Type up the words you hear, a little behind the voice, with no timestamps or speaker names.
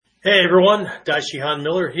Hey everyone, Daishihan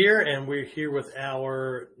Miller here, and we're here with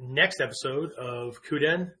our next episode of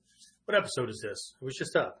KUDEN. What episode is this? It was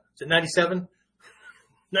just up. Is it 97?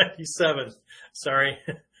 97. Sorry.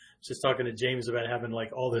 Just talking to James about having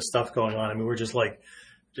like all this stuff going on. I mean, we're just like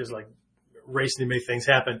racing to make things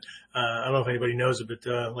happen. I don't know if anybody knows it,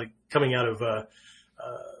 but like coming out of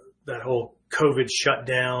that whole COVID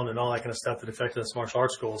shutdown and all that kind of stuff that affected us martial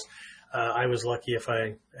arts schools, I was lucky if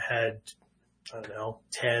I had, I don't know,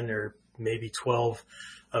 10 or maybe 12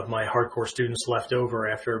 of my hardcore students left over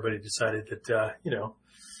after everybody decided that,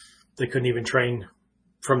 they couldn't even train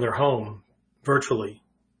from their home virtually,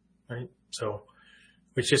 right? So,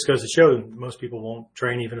 which just goes to show that most people won't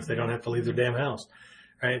train even if they don't have to leave their damn house,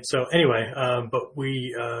 right? So anyway, but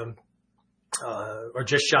we are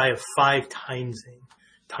just shy of timesing,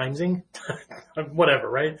 whatever,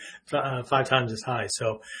 right? 5 times as high.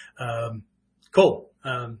 So cool.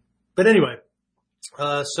 But anyway,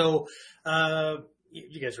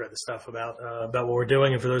 you guys read the stuff about what we're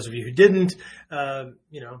doing. And for those of you who didn't, I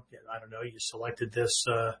don't know, you selected this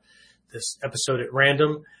episode at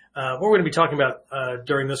random. What we're going to be talking about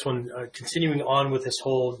during this one, continuing on with this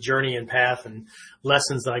whole journey and path and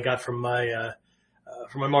lessons that I got from my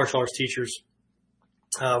martial arts teachers.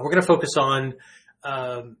 We're going to focus on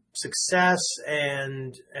success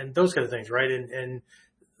and those kind of things, right? And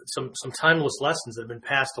some timeless lessons that have been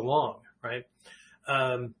passed along, right?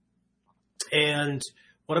 And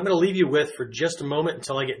what I'm going to leave you with for just a moment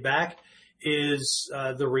until I get back is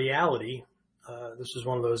the reality. This was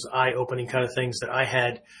one of those eye-opening kind of things that I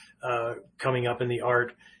had coming up in the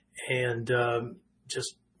art, and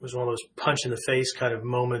just was one of those punch-in-the-face kind of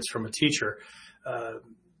moments from a teacher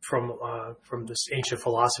from this ancient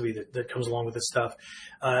philosophy that comes along with this stuff.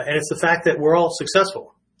 And it's the fact that we're all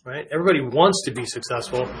successful, right? Everybody wants to be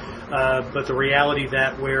successful, but the reality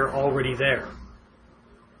that we're already there.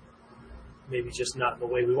 Maybe just not the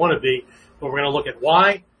way we want to be, but we're going to look at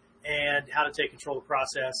why and how to take control of the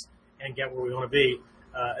process and get where we want to be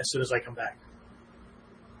as soon as I come back.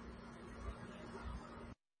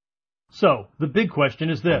 So, the big question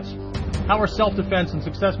is this. How are self-defense and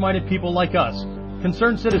success-minded people like us,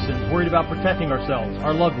 concerned citizens worried about protecting ourselves,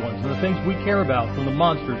 our loved ones, and the things we care about from the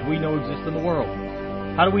monsters we know exist in the world?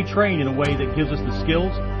 How do we train in a way that gives us the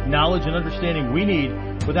skills, knowledge, and understanding we need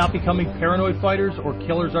without becoming paranoid fighters or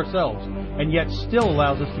killers ourselves, and yet still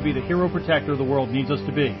allows us to be the hero protector the world needs us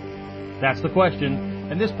to be? That's the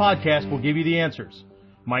question, and this podcast will give you the answers.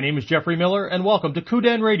 My name is Jeffrey Miller, and welcome to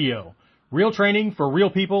KUDEN Radio, real training for real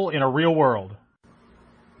people in a real world.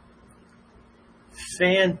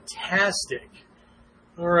 Fantastic.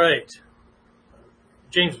 All right.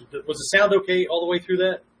 James, was the sound okay all the way through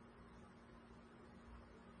that?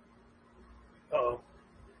 Uh-oh.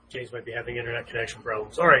 James might be having internet connection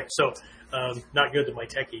problems. All right, so not good that my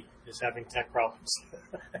techie is having tech problems.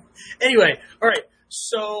 Anyway, all right,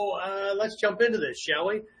 so let's jump into this, shall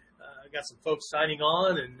we? Got some folks signing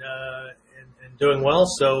on and doing well,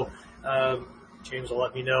 so James will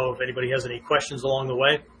let me know if anybody has any questions along the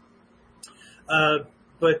way.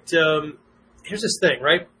 But here's this thing,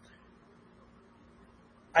 right?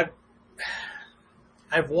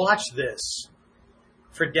 I've watched this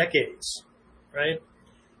for decades. Right?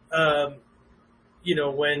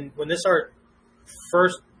 When this art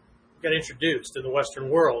first got introduced in the Western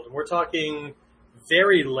world, and we're talking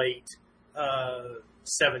very late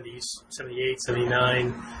 70s, 78,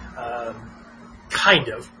 79, kind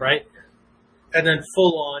of, right? And then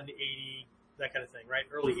full on 80, that kind of thing, right?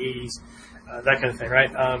 Early 80s, that kind of thing,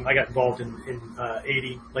 right? I got involved in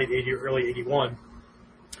 80, late 80, early 81.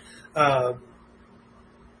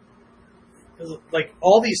 Like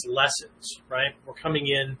all these lessons, right, were coming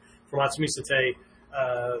in from Hatsumi Sensei,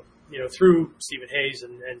 through Stephen Hayes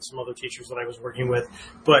and some other teachers that I was working with,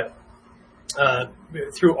 but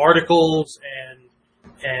through articles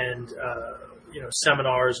and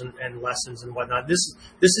seminars and lessons and whatnot. This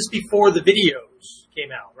is before the videos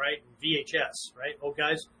came out, right? VHS, right? Old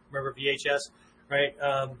guys remember VHS, right?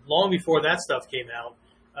 Long before that stuff came out,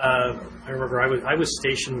 I remember I was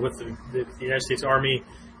stationed with the United States Army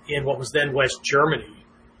in what was then West Germany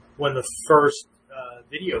when the first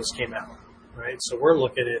videos came out, right? So we're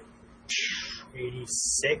looking at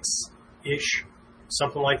 86-ish,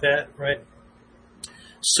 something like that, right?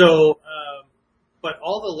 So, but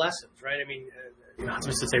all the lessons, right? I mean,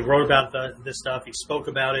 Hatsumi wrote about this stuff. He spoke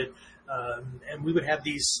about it, and we would have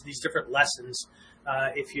these different lessons.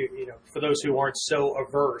 If for those who aren't so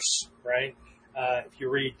averse, right? If you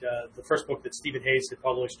read the first book that Stephen Hayes had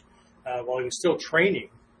published while he was still training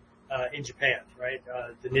in Japan, right?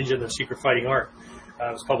 The Ninja and the Secret Fighting Art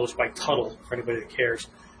was published by Tuttle, for anybody that cares.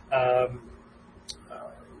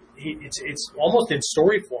 it's almost in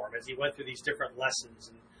story form as he went through these different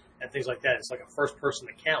lessons and things like that. It's like a first person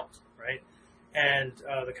account, right? And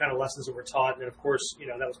the kind of lessons that were taught, and of course,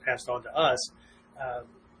 that was passed on to us.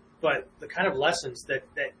 But the kind of lessons that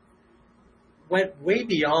went way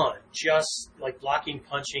beyond just like blocking,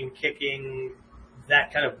 punching, kicking,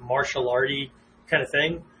 that kind of martial arty kind of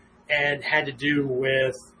thing, and had to do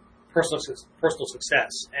with personal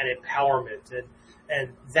success and empowerment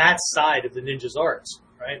and that side of the ninja's arts,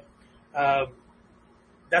 right?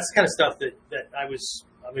 That's the kind of stuff that I'm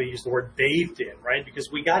going to use the word bathed in, right? Because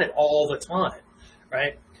we got it all the time,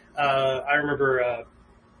 right? I remember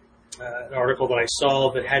an article that I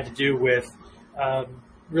saw that had to do with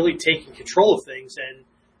really taking control of things,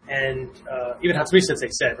 and even Hatsumi Sensei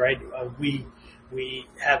said, right? We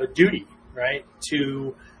have a duty, right,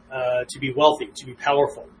 to be wealthy, to be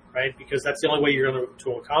powerful, right? Because that's the only way you're going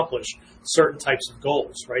to accomplish certain types of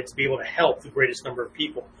goals, right? To be able to help the greatest number of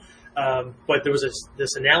people. But there was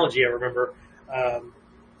this analogy I remember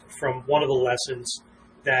from one of the lessons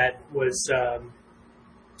that was,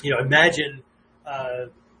 imagine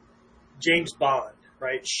James Bond,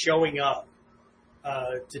 right, showing up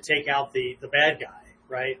to take out the bad guy,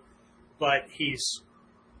 right? But he's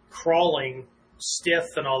crawling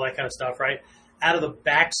stiff and all that kind of stuff, right, out of the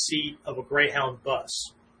back seat of a Greyhound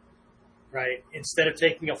bus, right? Instead of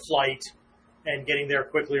taking a flight and getting there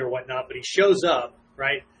quickly or whatnot, but he shows up,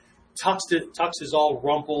 right? Tux is all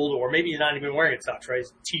rumpled, or maybe he's not even wearing a tux, right?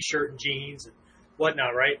 His t-shirt and jeans and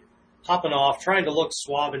whatnot, right? Hopping off, trying to look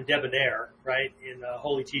suave and debonair, right? In a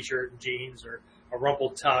holey t-shirt and jeans or a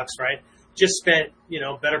rumpled tux, right? Just spent,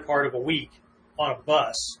 better part of a week on a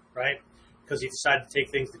bus, right? Because he decided to take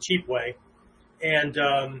things the cheap way. And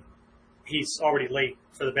he's already late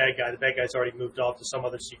for the bad guy. The bad guy's already moved off to some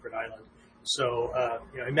other secret island. So,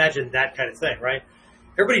 imagine that kind of thing, right?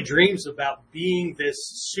 Everybody dreams about being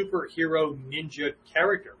this superhero ninja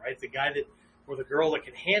character, right? The guy or the girl that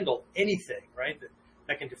can handle anything, right?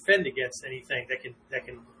 That can defend against anything, that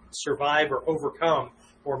can survive or overcome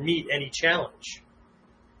or meet any challenge.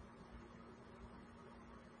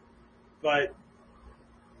 But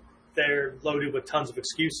they're loaded with tons of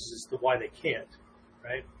excuses as to why they can't,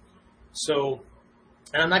 right? So,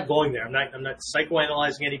 and I'm not going there. I'm not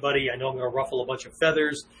psychoanalyzing anybody. I know I'm going to ruffle a bunch of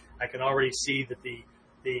feathers. I can already see that the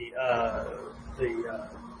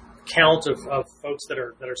count of folks that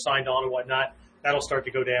are signed on and whatnot, that'll start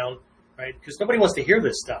to go down, right? Because nobody wants to hear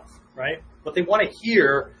this stuff, right? What they want to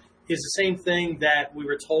hear is the same thing that we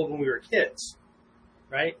were told when we were kids,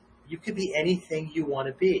 right? You could be anything you want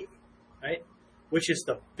to be, right? Which is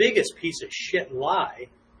the biggest piece of shit lie,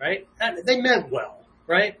 right? They meant well,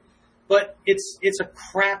 right? But it's a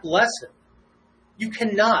crap lesson. You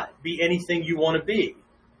cannot be anything you want to be,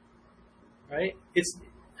 right?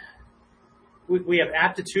 We have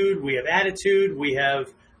aptitude, we have attitude, we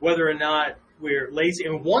have whether or not we're lazy,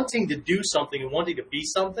 and wanting to do something and wanting to be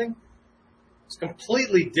something is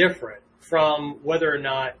completely different from whether or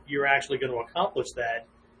not you're actually going to accomplish that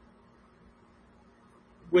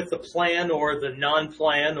with the plan or the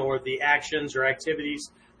non-plan or the actions or activities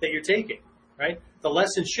that you're taking, right? The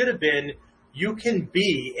lesson should have been, you can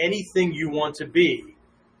be anything you want to be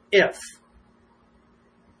if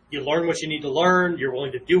you learn what you need to learn, you're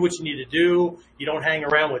willing to do what you need to do, you don't hang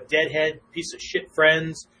around with deadhead, piece of shit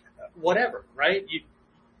friends, whatever, right?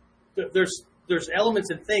 There's elements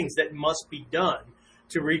and things that must be done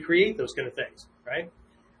to recreate those kind of things, right?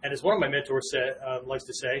 And as one of my mentors likes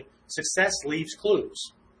to say, success leaves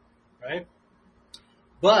clues, right?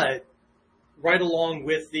 But right along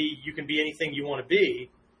with you can be anything you want to be,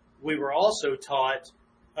 we were also taught,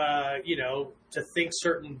 to think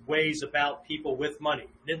certain ways about people with money.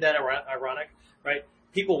 Isn't that ironic, right?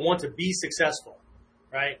 People want to be successful,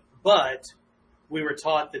 right? But we were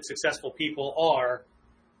taught that successful people are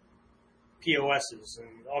POSs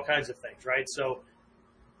and all kinds of things, right? So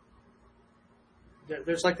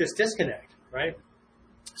there's like this disconnect, right?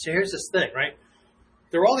 So here's this thing, right?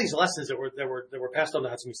 There were all these lessons that were passed on to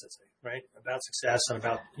Hatsumi Sensei, right? About success and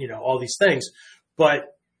about, all these things.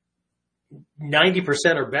 But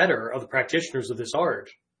 90% or better of the practitioners of this art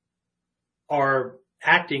are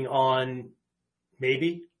acting on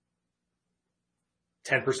maybe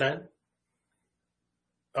 10%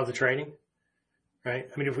 of the training, right?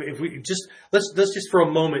 I mean, if we just, let's just for a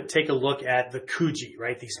moment take a look at the kuji,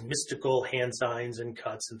 right? These mystical hand signs and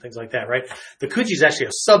cuts and things like that, right? The kuji is actually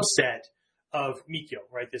a subset of Mikyo,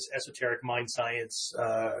 right? This esoteric mind science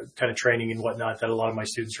kind of training and whatnot that a lot of my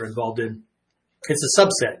students are involved in. It's a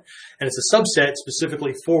subset, and it's a subset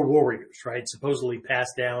specifically for warriors, right? Supposedly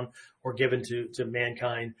passed down or given to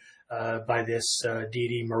mankind by this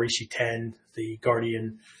deity Maharishi Ten, the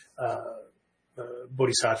guardian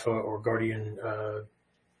bodhisattva or guardian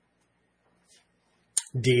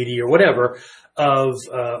deity or whatever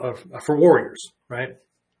for warriors, right?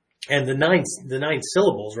 And the nine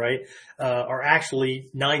syllables, right, are actually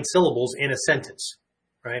 9 syllables in a sentence,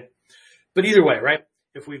 right? But either way, right?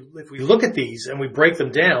 If we look at these and we break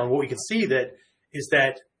them down, what we can see is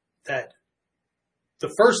that the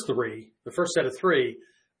first set of 3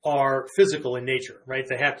 are physical in nature, right?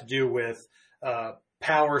 They have to do with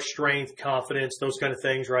power, strength, confidence, those kind of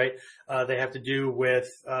things, right? They have to do with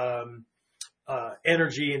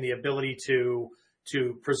energy and the ability to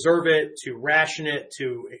preserve it, to ration it,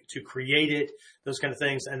 to create it, those kind of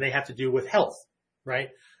things. And they have to do with health, right?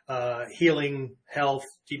 Healing, health,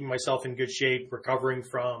 keeping myself in good shape, recovering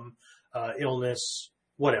from illness,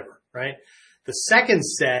 whatever, right? The second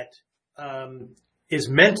set is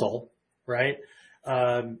mental, right?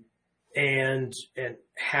 And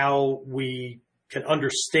how we can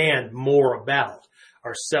understand more about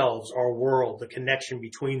ourselves, our world, the connection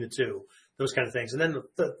between the two, those kind of things. And then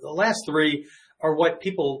the last 3 are what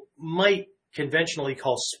people might conventionally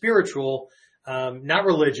call spiritual, not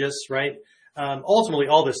religious, right? Ultimately,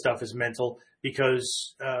 all this stuff is mental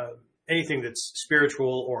because anything that's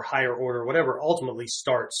spiritual or higher order, whatever, ultimately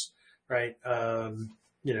starts, right, on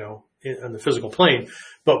the physical plane.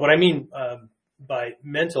 But what I mean by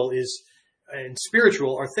mental is, and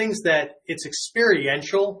spiritual are things that it's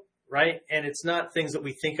experiential, right? And it's not things that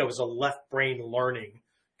we think of as a left brain learning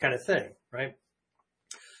kind of thing, right?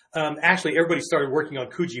 Actually, everybody started working on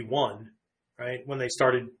Kuji 1, right? When they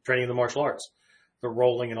started training in the martial arts, the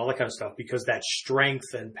rolling and all that kind of stuff, because that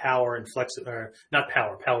strength and power and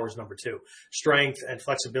power is number 2, strength and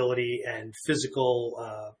flexibility and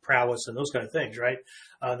physical prowess and those kind of things, right?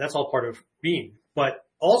 That's all part of being, but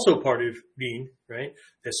also part of being, right?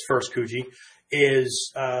 This first Kuji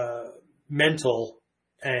is mental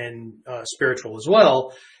and spiritual as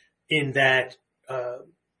well, in that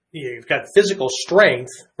you've got physical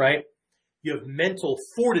strength, right? You have mental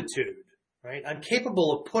fortitude, right? I'm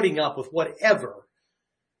capable of putting up with whatever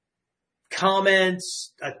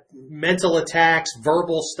comments, mental attacks,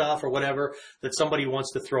 verbal stuff or whatever that somebody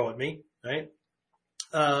wants to throw at me, right?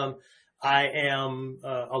 I am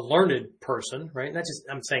a learned person, right? Not just,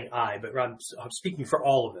 I'm saying but I'm speaking for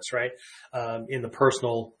all of us, right? In the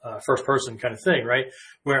personal, first person kind of thing, right?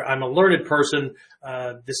 Where I'm a learned person.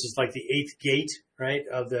 This is like the 8th gate, right?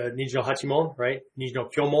 Of the Nijo Hachimon, right?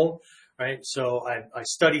 Nijo Kyomon, right? So I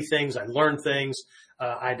study things, I learn things.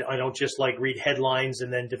 I don't just like read headlines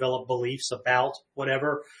and then develop beliefs about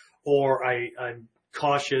whatever, or I'm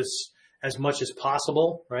cautious as much as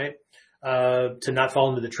possible, right? To not fall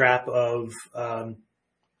into the trap of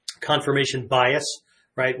confirmation bias,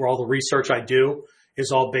 right? Where all the research I do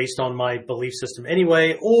is all based on my belief system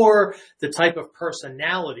anyway, or the type of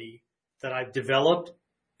personality that I've developed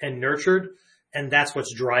and nurtured, and that's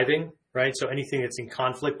what's driving, right? So anything that's in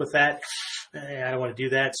conflict with that, I don't want to do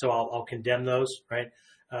that, so I'll condemn those, right?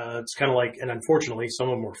 It's kind of like, and unfortunately, some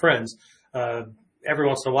of them were friends. Every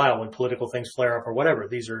once in a while, when political things flare up or whatever,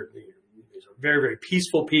 these are very, very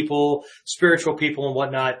peaceful people, spiritual people and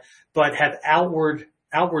whatnot, but have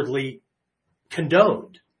outwardly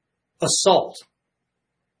condoned assault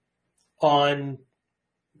on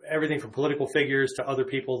everything from political figures to other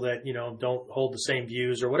people that, don't hold the same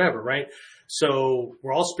views or whatever, right? So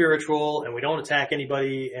we're all spiritual and we don't attack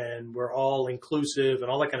anybody and we're all inclusive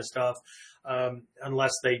and all that kind of stuff,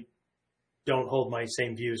 unless they don't hold my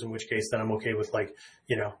same views, in which case then I'm okay with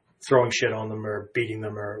throwing shit on them or beating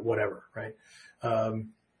them or whatever, right?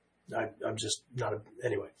 I'm just not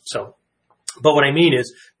anyway. So, but what I mean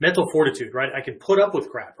is mental fortitude, right? I can put up with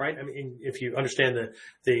crap, right? I mean, if you understand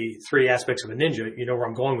the 3 aspects of a ninja, you know where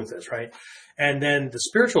I'm going with this, right? And then the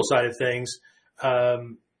spiritual side of things,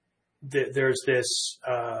 there's this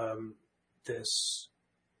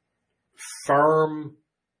firm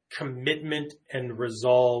commitment and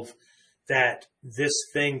resolve that this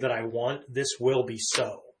thing that I want, this will be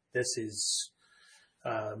so. This is,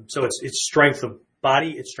 so it's strength of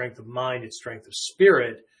body, it's strength of mind, it's strength of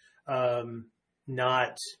spirit,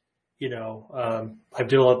 not, I've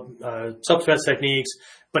developed self-defense techniques,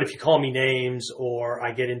 but if you call me names or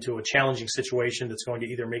I get into a challenging situation that's going to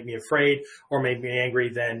either make me afraid or make me angry,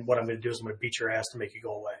 then what I'm going to do is I'm going to beat your ass to make you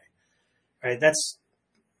go away. Right? That's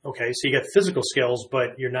okay. So you got physical skills,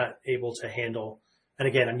 but you're not able to handle, and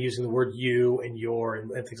again, I'm using the word you and your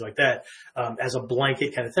and things like that, as a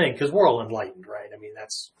blanket kind of thing, because we're all enlightened, right? I mean,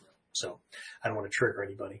 so I don't want to trigger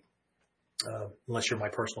anybody. Unless you're my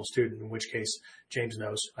personal student, in which case James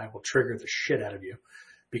knows I will trigger the shit out of you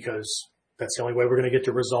because That's the only way we're going to get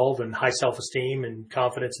to resolve and high self-esteem and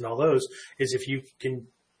confidence and all those is if you can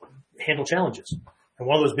handle challenges. And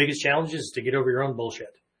one of those biggest challenges is to get over your own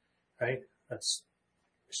bullshit, right? It's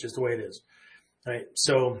just the way it is, right?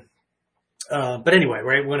 So, but anyway,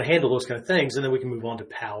 right, we're going to handle those kind of things, and then we can move on to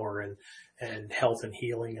power and health and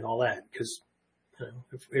healing and all that. Because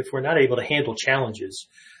if we're not able to handle challenges,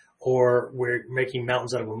 or we're making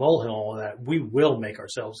mountains out of a molehill and all that, we will make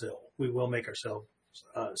ourselves ill. We will make ourselves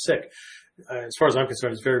sick. As far as I'm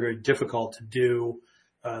concerned, it's very, very difficult to do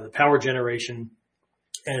the power generation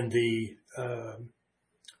and the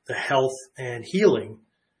health and healing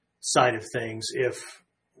side of things if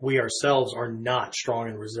we ourselves are not strong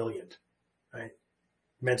and resilient, right?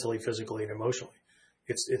 Mentally, physically, and emotionally.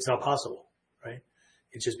 It's not possible, right?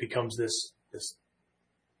 It just becomes this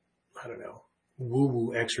I don't know,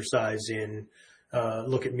 woo-woo exercise in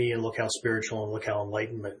look at me and look how spiritual and look how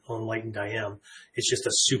enlightened I am. It's just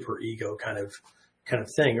a super ego kind of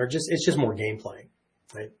thing, or it's just more game playing,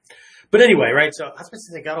 right? But anyway, right? So I was supposed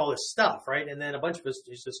to say got all this stuff, right? And then a bunch of us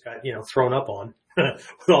just got, thrown up on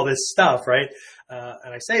with all this stuff, right?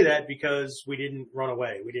 And I say that because we didn't run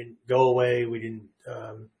away. We didn't go away. We didn't,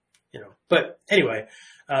 but anyway,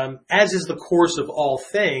 as is the course of all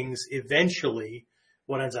things, eventually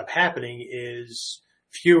what ends up happening is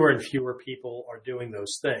fewer and fewer people are doing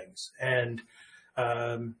those things. And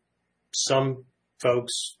some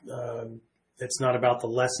folks, it's not about the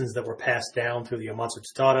lessons that were passed down through the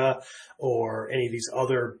e97 or any of these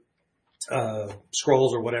other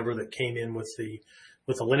scrolls or whatever that came in with the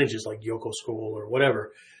lineages like Yoko school or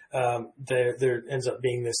whatever. There ends up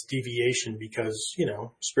being this deviation because,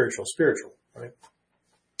 spiritual, right?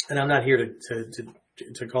 And I'm not here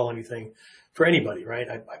to call anything for anybody, right?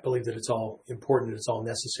 I believe that it's all important and it's all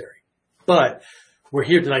necessary. But we're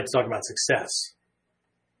here tonight to talk about success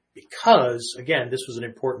because, again, this was an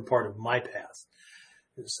important part of my path.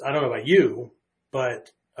 I don't know about you,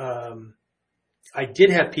 but I did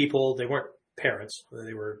have people, they weren't parents,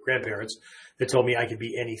 they were grandparents, that told me I could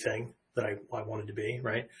be anything that I wanted to be,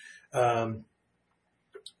 right? On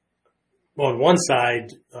one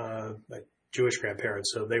side, my Jewish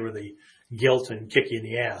grandparents, so they were the guilt and kick you in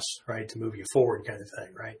the ass, right, to move you forward kind of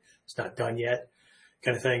thing, right? It's not done yet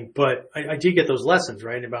kind of thing. But I did get those lessons,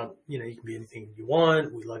 right, about, you can be anything you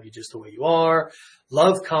want. We love you just the way you are.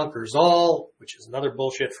 Love conquers all, which is another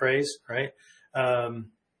bullshit phrase, right? I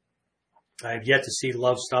have yet to see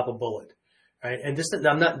love stop a bullet, right? And this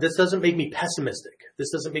doesn't make me pessimistic.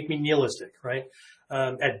 This doesn't make me nihilistic, right?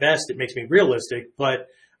 At best, it makes me realistic, but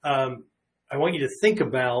I want you to think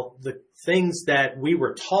about the things that we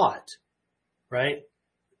were taught, right?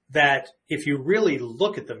 That if you really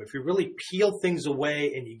look at them, if you really peel things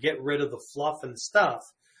away and you get rid of the fluff and the stuff,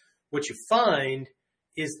 what you find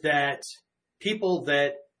is that people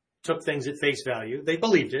that took things at face value, they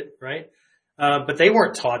believed it, right? But they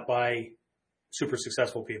weren't taught by super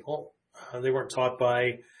successful people. They weren't taught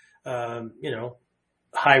by,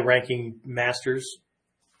 high-ranking masters,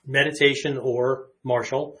 meditation or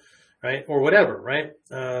martial, right? Or whatever, right?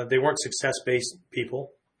 They weren't success-based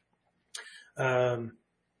people.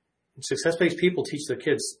 Success-based people teach their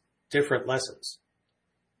kids different lessons,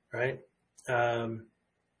 right?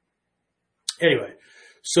 Anyway,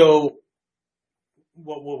 so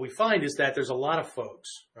what we find is that there's a lot of folks,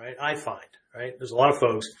 right? I find, right? There's a lot of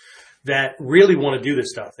folks that really want to do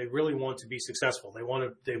this stuff. They really want to be successful. They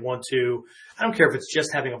want to, I don't care if it's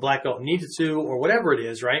just having a black belt in ninjutsu or whatever it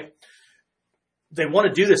is, right? They want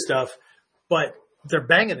to do this stuff, but they're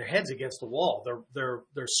banging their heads against the wall.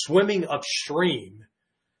 They're swimming upstream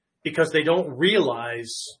because they don't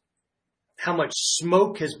realize how much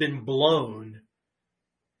smoke has been blown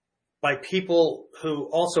by people who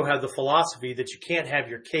also have the philosophy that you can't have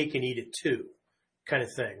your cake and eat it too, kind of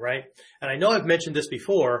thing, right? And I know I've mentioned this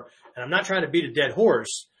before, and I'm not trying to beat a dead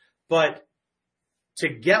horse, but to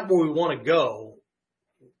get where we want to go,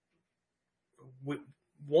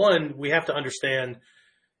 we have to understand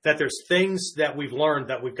that there's things that we've learned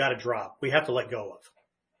that we've got to drop. We have to let go of,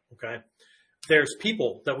 okay? There's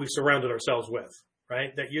people that we've surrounded ourselves with,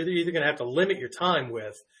 right? That you're either going to have to limit your time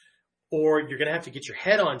with, or you're going to have to get your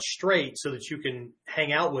head on straight so that you can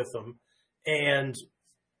hang out with them and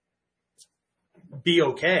be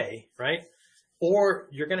okay, right? Or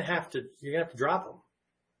you're going to have to drop them,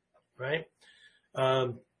 right?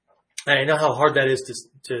 And I know how hard that is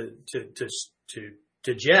to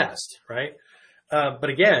digest, right? But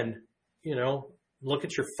again, look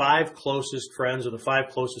at your 5 closest friends or the 5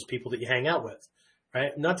 closest people that you hang out with,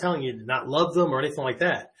 right? I'm not telling you to not love them or anything like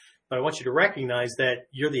that, but I want you to recognize that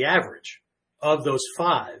you're the average of those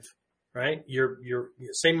 5, right? You're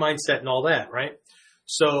same mindset and all that, right?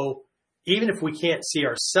 So even if we can't see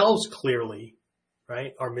ourselves clearly,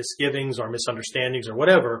 right, our misgivings, our misunderstandings or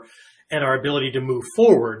whatever, and our ability to move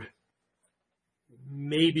forward,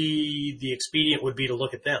 maybe the expedient would be to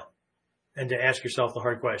look at them and to ask yourself the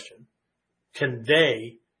hard question. Can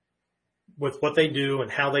they, with what they do and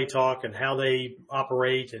how they talk and how they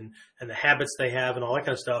operate and the habits they have and all that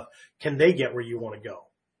kind of stuff, can they get where you want to go?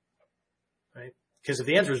 Right? Because if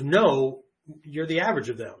the answer is no, you're the average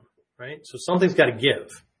of them, right? So something's got to give,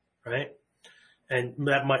 right? And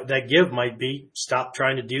that give might be stop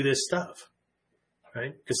trying to do this stuff,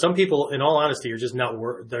 right? Because some people, in all honesty, are just not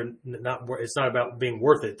it's not about being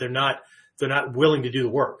worth it. They're not willing to do the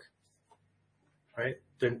work, right?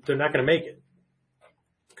 They're not going to make it.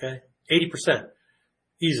 Okay. 80%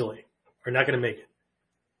 easily are not going to make it,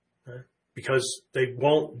 right? Because they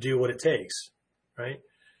won't do what it takes, right?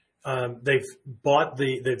 They've bought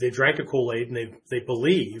they drank a Kool-Aid and they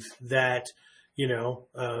believe that,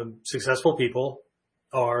 successful people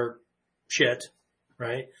are shit,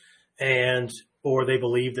 right? Or they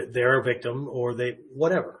believe that they're a victim or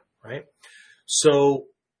whatever, right? So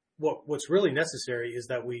what's really necessary is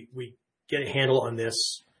that we get a handle on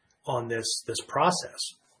this process,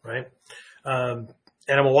 right? And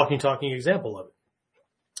I'm a walking, talking example of it.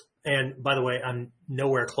 And by the way, I'm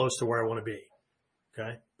nowhere close to where I want to be.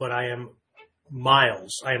 Okay. But I am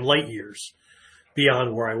light years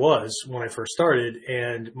beyond where I was when I first started.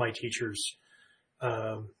 And my teachers,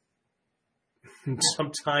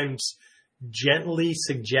 sometimes gently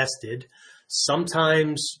suggested,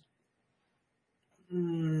 sometimes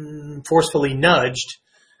forcefully nudged,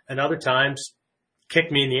 and other times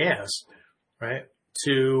kicked me in the ass, right?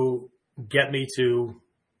 To get me to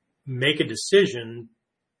make a decision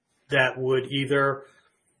that would either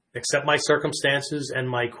accept my circumstances and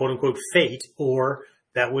my quote unquote fate, or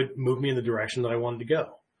that would move me in the direction that I wanted to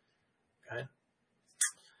go. Okay.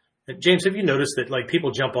 And James, have you noticed that like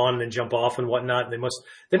people jump on and then jump off and whatnot? And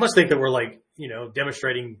they must think that we're like,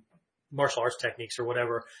 demonstrating martial arts techniques or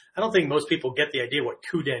whatever. I don't think most people get the idea what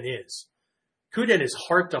KUDEN is. KUDEN is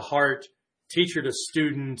heart to heart, teacher to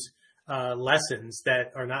student, lessons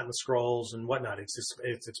that are not in the scrolls and whatnot.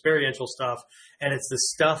 It's experiential stuff, and it's the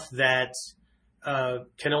stuff that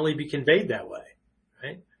can only be conveyed that way,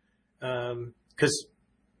 right? Because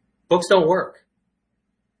books don't work,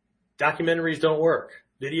 documentaries don't work,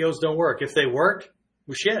 videos don't work. If they worked,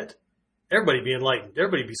 well, shit, everybody be enlightened,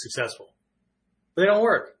 everybody be successful, but they don't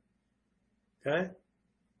work. Okay,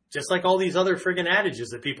 just like all these other friggin' adages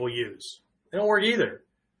that people use, they don't work either,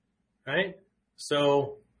 right?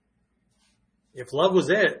 So if love was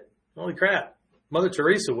it, holy crap, Mother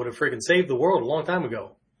Teresa would have freaking saved the world a long time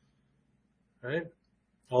ago, right?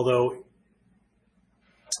 Although,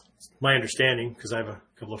 my understanding, because I have a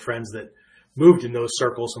couple of friends that moved in those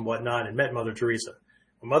circles and whatnot and met Mother Teresa.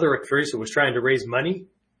 When Mother Teresa was trying to raise money,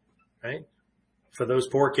 right, for those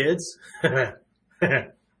poor kids,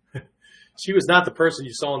 she was not the person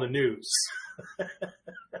you saw in the news.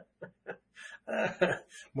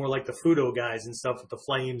 More like the Fudo guys and stuff with the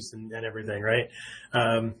flames and everything, right?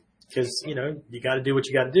 Because, you got to do what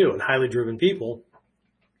you got to do. And highly driven people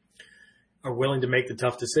are willing to make the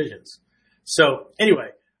tough decisions. So anyway,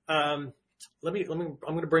 I'm going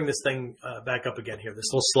to bring this thing back up again here,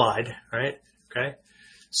 this little slide, right? Okay.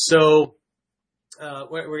 So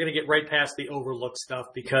we're going to get right past the overlooked stuff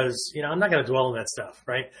because, I'm not going to dwell on that stuff,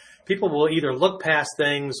 right? People will either look past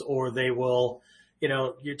things or they will,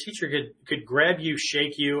 your teacher could grab you,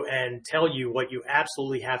 shake you, and tell you what you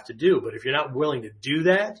absolutely have to do. But if you're not willing to do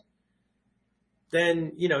that,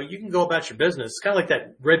 then, you can go about your business. It's kind of like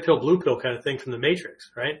that red pill, blue pill kind of thing from the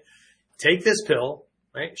Matrix, right? Take this pill,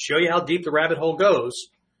 right? Show you how deep the rabbit hole goes.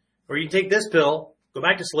 Or you can take this pill, go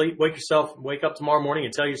back to sleep, wake up tomorrow morning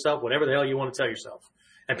and tell yourself whatever the hell you want to tell yourself.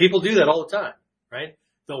 And people do that all the time, right?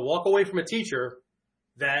 They'll walk away from a teacher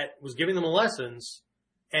that was giving them lessons,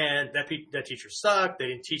 and that teacher sucked. They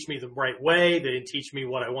didn't teach me the right way. They didn't teach me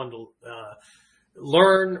what I wanted to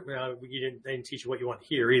learn. They didn't teach you what you want to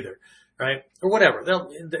hear either, right? Or whatever.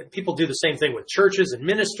 People do the same thing with churches and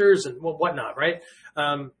ministers and whatnot, right?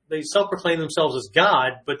 They self-proclaim themselves as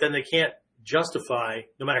God, but then they can't justify,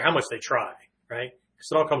 no matter how much they try, right?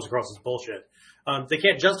 Because it all comes across as bullshit. They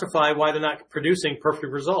can't justify why they're not producing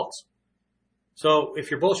perfect results. So if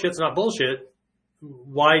your bullshit's not bullshit,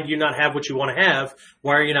 why do you not have what you want to have?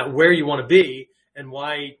 Why are you not where you want to be? And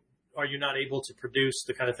why are you not able to produce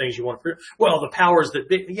the kind of things you want to produce? Well, the powers that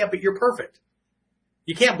be, yeah, but you're perfect.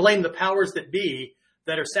 You can't blame the powers that be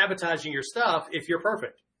that are sabotaging your stuff if you're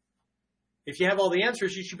perfect. If you have all the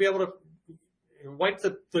answers, you should be able to wipe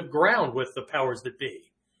the ground with the powers that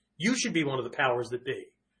be. You should be one of the powers that be.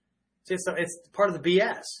 It's part of the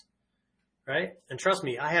BS. right? And trust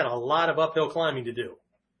me, I had a lot of uphill climbing to do,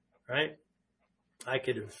 right? I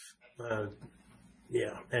could have,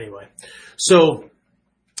 anyway. So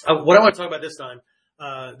what I want to talk about this time,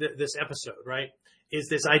 this episode, right, is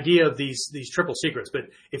this idea of these triple secrets. But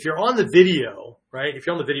if you're on the video, right, if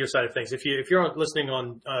you're on the video side of things, if you're listening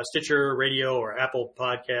on Stitcher Radio or Apple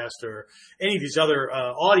Podcast or any of these other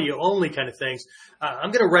audio only kind of things,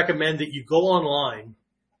 I'm going to recommend that you go online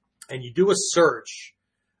and you do a search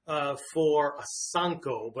for a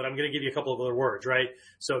sanko, but I'm going to give you a couple of other words, right?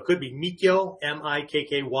 So it could be Mikkyo,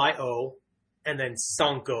 Mikkyo, and then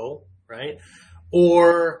sanko, right?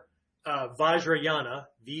 Or Vajrayana,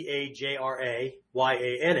 Vajrayana,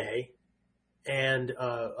 and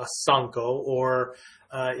a sanko, or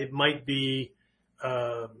it might be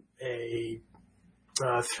a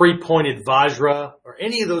three-pointed vajra, or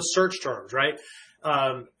any of those search terms, right?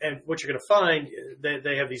 And what you're going to find,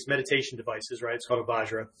 they have these meditation devices, right? It's called a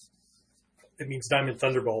vajra. It means diamond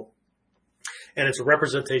thunderbolt. And it's a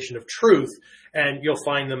representation of truth. And you'll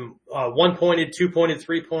find them one-pointed, two-pointed,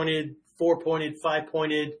 three-pointed, four-pointed,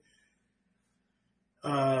 five-pointed,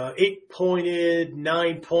 8-pointed,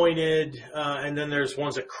 9-pointed, and then there's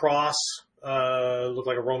ones that cross, look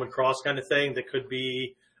like a Roman cross kind of thing that could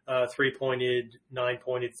be 3-pointed,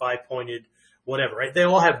 9-pointed, 5-pointed, whatever, right? They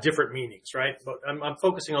all have different meanings, right? But I'm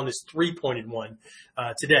focusing on this 3-pointed one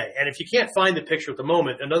today. And if you can't find the picture at the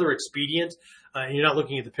moment, another expedient, and you're not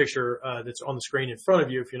looking at the picture that's on the screen in front of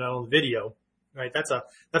you if you're not on the video, right? That's a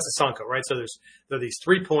sanko, right? So there are these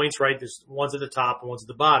 3 points, right? There's ones at the top and ones at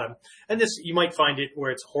the bottom. And this, you might find it where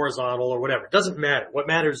it's horizontal or whatever. It doesn't matter. What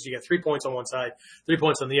matters is you get 3 points on one side, 3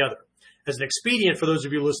 points on the other. As an expedient for those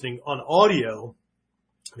of you listening on audio,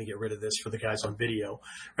 let me get rid of this for the guys on video,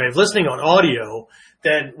 right? If listening on audio,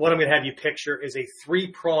 then what I'm going to have you picture is a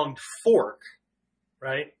 3-pronged fork,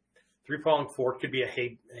 right? 3-pronged fork could be a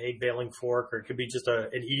hay baling fork, or it could be just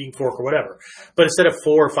an eating fork or whatever. But instead of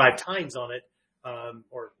 4 or 5 tines on it,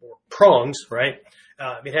 or prongs, right?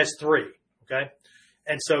 It has 3, okay?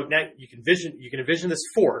 And so now you can envision this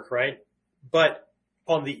fork, right? But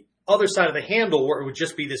on the other side of the handle where it would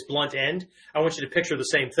just be this blunt end, I want you to picture the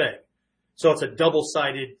same thing. So it's a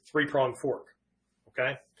double-sided 3-pronged fork,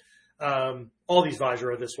 okay? All these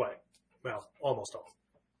vajra are this way. Well, almost all,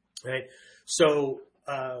 right? So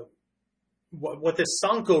what this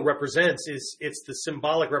sanko represents is it's the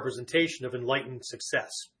symbolic representation of enlightened success,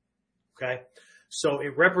 okay? So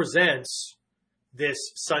it represents this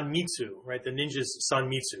sanmitsu, right? The ninja's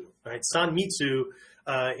sanmitsu, right? Sanmitsu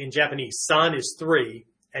in Japanese, san is 3,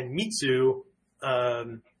 and mitsu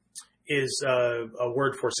is a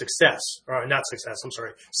word for success, or not success, I'm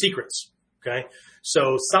sorry, secrets, okay?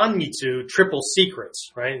 So sanmitsu, triple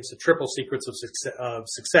secrets, right? It's the triple secrets of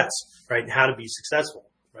success, right? And how to be successful,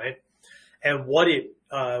 right? And what it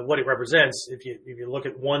represents, if you look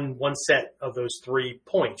at one set of those 3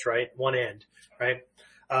 points, right? One end, right?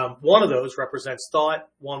 One of those represents thought,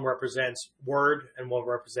 one represents word, and one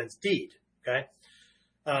represents deed, okay?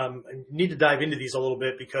 I need to dive into these a little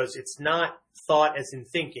bit because it's not thought as in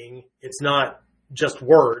thinking. It's not just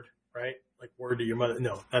word, right? Like word to your mother.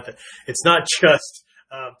 No, not that. It's not just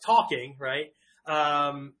talking, right?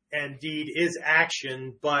 And deed is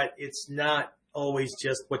action, but it's not always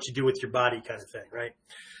just what you do with your body kind of thing, right?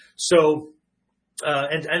 So,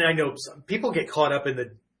 and I know some people get caught up in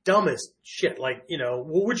the dumbest shit, like, well,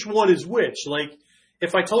 which one is which? Like,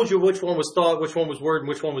 if I told you which one was thought, which one was word, and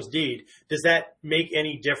which one was deed, does that make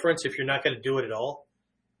any difference if you're not going to do it at all?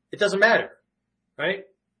 It doesn't matter, right?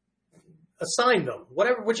 Assign them.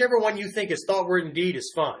 Whichever one you think is thought, word, and deed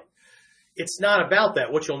is fine. It's not about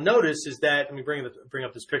that. What you'll notice is that, let me bring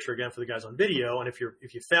up this picture again for the guys on video, and if you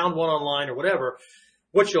found one online or whatever,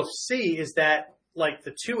 what you'll see is that, like,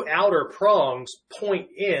 the 2 outer prongs point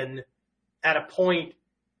in at a point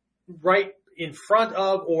right in front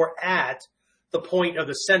of or at the point of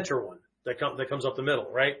the center one that comes up the middle,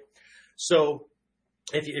 right? So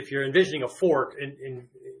if you're envisioning a fork and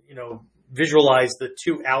visualize the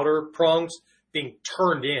 2 outer prongs being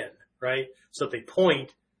turned in, right? So that they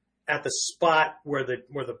point at the spot where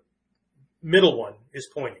the middle one is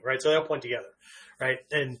pointing, right? So they'll point together, right?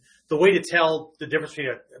 And the way to tell the difference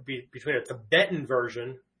between a Tibetan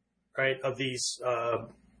version, right, of these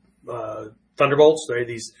thunderbolts, right?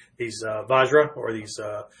 These vajra, or these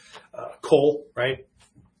coal, right?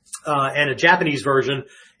 And a Japanese version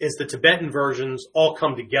is the Tibetan versions all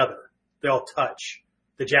come together. They all touch.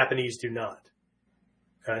 The Japanese do not.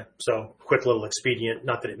 Okay, so quick little expedient.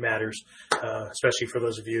 Not that it matters, especially for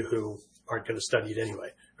those of you who aren't going to study it anyway,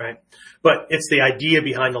 right? But it's the idea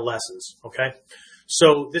behind the lessons. Okay,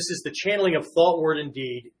 so this is the channeling of thought, word, and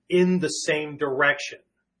deed in the same direction.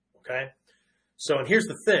 Okay. So, and here's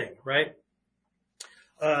the thing, right?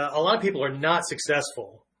 A lot of people are not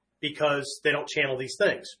successful because they don't channel these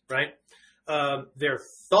things, right? Their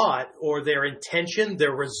thought or their intention,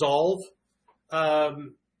 their resolve,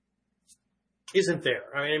 isn't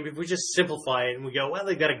there. I mean, if we just simplify it and we go, well,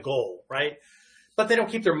 they've got a goal, right? But they don't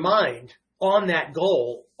keep their mind on that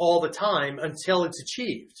goal all the time until it's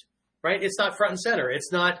achieved, right? It's not front and center.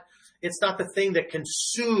 It's not the thing that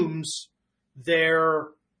consumes their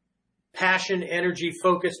passion, energy,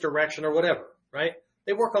 focus, direction, or whatever, right?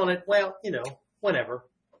 They work on it, well, whenever,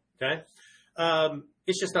 okay?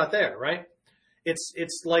 It's just not there, right?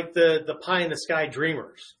 It's like the pie in the sky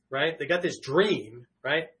dreamers, right? They got this dream,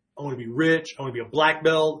 right? I want to be rich. I want to be a black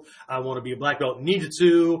belt. I want to be a black belt in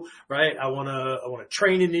ninjutsu, right? I want to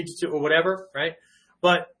train in ninjutsu or whatever, right?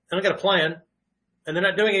 But I don't got a plan, and they're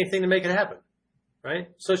not doing anything to make it happen, right?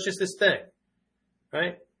 So it's just this thing,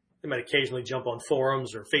 right? They might occasionally jump on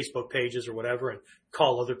forums or Facebook pages or whatever and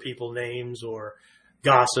call other people names or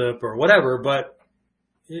gossip or whatever, but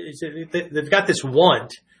they've got this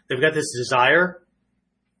want, they've got this desire,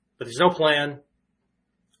 but there's no plan.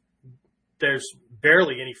 There's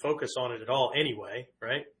barely any focus on it at all anyway,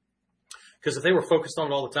 right? Because if they were focused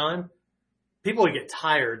on it all the time, people would get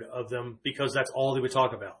tired of them because that's all they would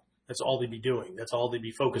talk about. That's all they'd be doing. That's all they'd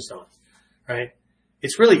be focused on, right?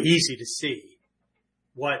 It's really easy to see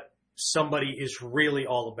what somebody is really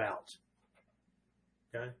all about,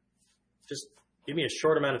 okay? Just give me a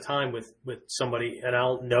short amount of time with somebody and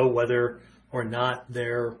I'll know whether or not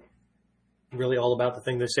they're really all about the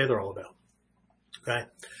thing they say they're all about, okay?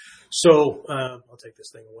 So, I'll take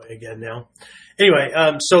this thing away again now. Anyway,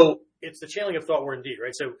 so it's the channeling of thought, word, and deed,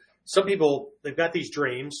 right? So some people, they've got these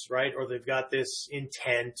dreams, right? Or they've got this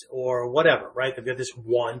intent or whatever, right? They've got this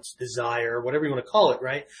want, desire, whatever you want to call it,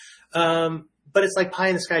 right? But it's like pie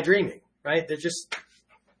in the sky dreaming, right? They're just,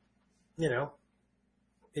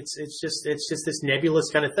 it's just this nebulous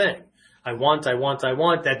kind of thing. I want,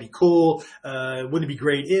 that'd be cool. Wouldn't it be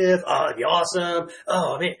great if, it'd be awesome.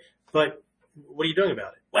 Oh man. But what are you doing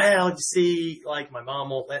about it? Well, you see, like my mom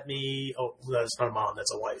won't let me. Oh, that's not a mom,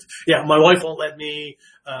 that's a wife. Yeah, my wife won't let me.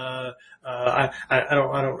 I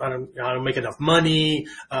don't make enough money.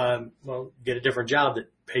 Well, get a different job that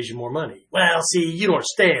pays you more money. Well, see, you don't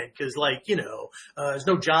understand because, there's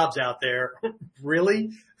no jobs out there.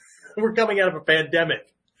 Really? We're coming out of a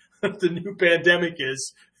pandemic. The new pandemic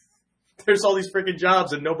is there's all these freaking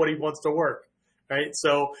jobs and nobody wants to work, right?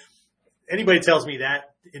 So anybody tells me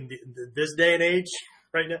that in this day and age,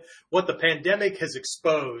 right now, what the pandemic has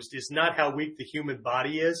exposed is not how weak the human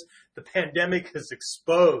body is. The pandemic has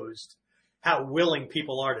exposed how willing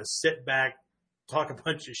people are to sit back, talk a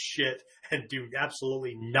bunch of shit, and do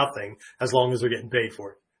absolutely nothing as long as they're getting paid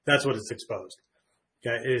for it. That's what it's exposed.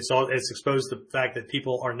 Okay, it's exposed the fact that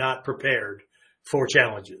people are not prepared for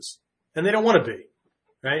challenges, and they don't want to be,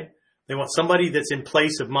 right? They want somebody that's in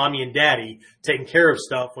place of mommy and daddy taking care of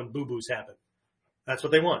stuff when boo-boos happen. That's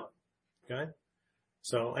what they want. Okay.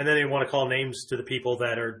 So, and then they want to call names to the people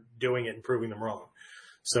that are doing it and proving them wrong.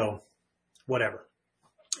 So, whatever.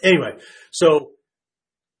 Anyway, so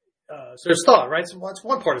there's thought, right? So that's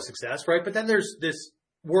one part of success, right? But then there's this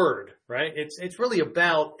word, right? It's really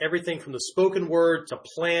about everything from the spoken word to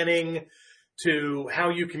planning to how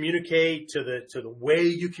you communicate, to the way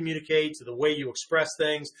you communicate, to the way you express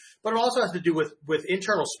things. But it also has to do with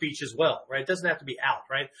internal speech as well, right? It doesn't have to be out,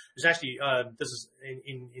 right? There's actually, this is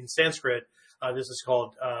in Sanskrit, this is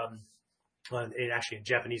called, actually in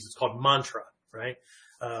Japanese, it's called mantra, right?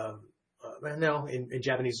 No, in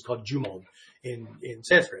Japanese, it's called jumon. In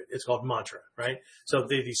Sanskrit, it's called mantra, right? So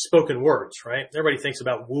these spoken words, right? Everybody thinks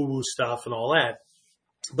about woo-woo stuff and all that,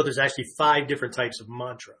 but there's actually 5 different types of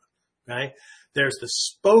mantra, right? There's the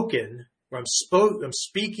spoken, where I'm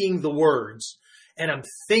speaking the words, and I'm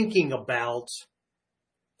thinking about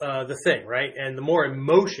the thing, right? And the more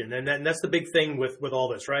emotion, and that's the big thing with all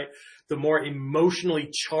this, right? The more emotionally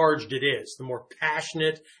charged it is, the more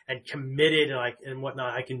passionate and committed and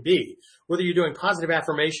whatnot I can be. Whether you're doing positive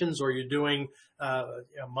affirmations or you're doing a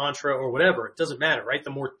mantra or whatever, it doesn't matter, right? The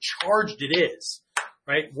more charged it is,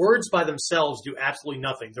 right? Words by themselves do absolutely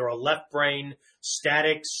nothing. They're a left brain,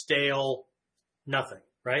 static, stale, nothing,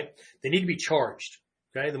 right? They need to be charged,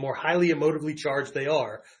 okay? The more highly emotively charged they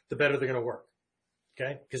are, the better they're going to work.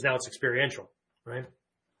 Okay, because now it's experiential, right?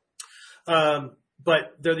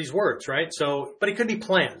 But there are these words, right? So, but it could be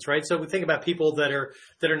plans, right? So we think about people that are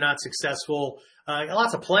not successful.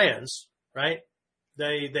 Lots of plans, right?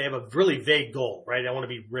 They have a really vague goal, right? I want to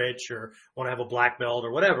be rich or want to have a black belt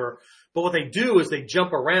or whatever. But what they do is they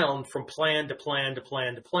jump around from plan to plan to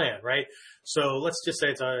plan to plan, right? So let's just say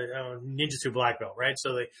it's a ninjutsu black belt, right?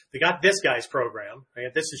 So they got this guy's program, they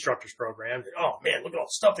got this instructor's program. Oh man, look at all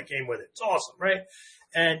the stuff that came with it. It's awesome, right?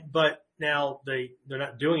 But now they're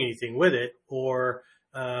not doing anything with it, or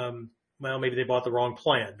well, maybe they bought the wrong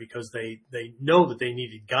plan because they know that they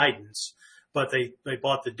needed guidance, but they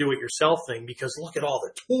bought the do-it-yourself thing because look at all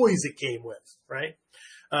the toys it came with, right?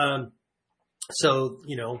 So,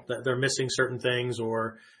 they're missing certain things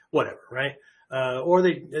or whatever, right? Or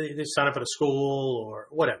they sign up at a school or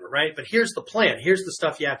whatever, right? But here's the plan. Here's the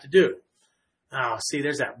stuff you have to do. Oh, see,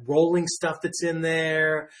 there's that rolling stuff that's in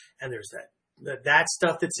there, and there's that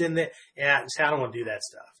stuff that's in there. Yeah, I don't want to do that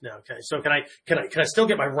stuff. No, okay. So can I still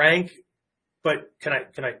get my rank? But can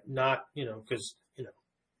I not, because,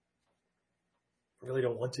 I really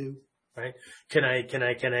don't want to, right? Can I,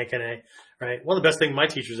 right? One of the best things my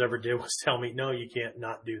teachers ever did was tell me, no, you can't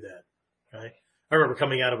not do that, right? I remember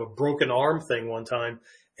coming out of a broken arm thing one time,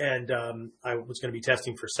 and I was going to be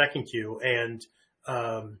testing for second Q and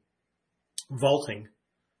vaulting.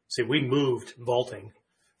 See, we moved vaulting,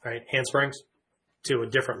 right? Handsprings to a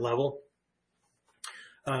different level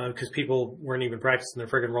because people weren't even practicing their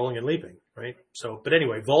friggin' rolling and leaping, right? So, but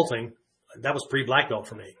anyway, vaulting, that was pre-black belt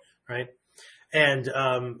for me, right? And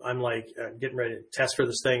I'm like getting ready to test for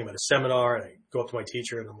this thing. I'm at a seminar, and I go up to my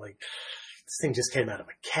teacher, and I'm like, this thing just came out of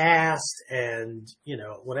a cast, and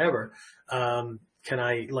whatever. Can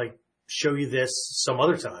I show you this some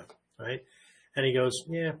other time, right? And he goes,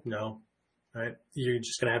 yeah, no, right? You're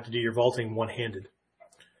just gonna have to do your vaulting one-handed,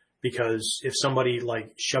 because if somebody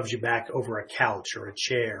shoves you back over a couch or a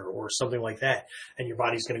chair or something like that, and your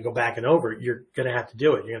body's gonna go back and over, you're gonna have to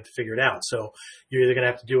do it. You have to figure it out. So you're either gonna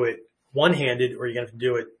have to do it one-handed, or you have to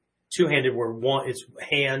do it two-handed, where one it's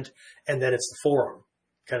hand and then it's the forearm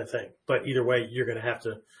kind of thing. But either way, you're going to have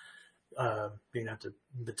to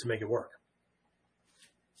make it work.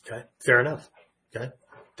 Okay, fair enough. Okay,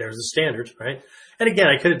 there's the standards, right? And again,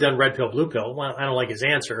 I could have done red pill, blue pill. Well, I don't like his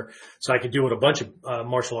answer, so I could do what a bunch of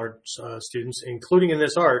martial arts students, including in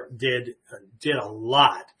this art, did a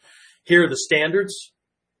lot. Here are the standards.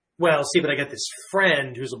 Well, see, but I got this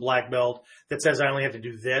friend who's a black belt that says I only have to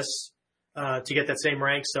do this to get that same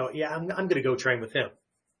rank. So yeah, I'm going to go train with him.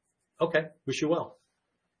 Okay. Wish you well.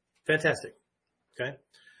 Fantastic. Okay.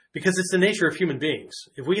 Because it's the nature of human beings.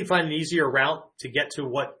 If we can find an easier route to get to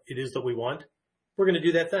what it is that we want, we're going to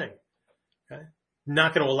do that thing. Okay.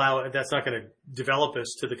 Not going to allow it. That's not going to develop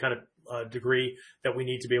us to the kind of degree that we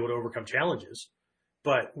need to be able to overcome challenges,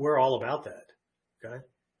 but we're all about that. Okay.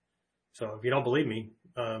 So if you don't believe me,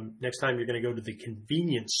 next time you're going to go to the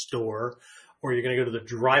convenience store, or you're going to go to the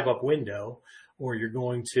drive-up window, or you're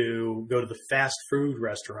going to go to the fast food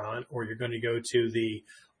restaurant, or you're going to go to the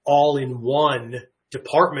all-in-one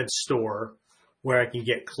department store where I can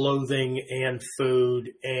get clothing and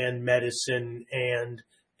food and medicine and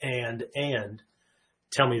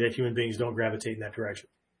tell me that human beings don't gravitate in that direction.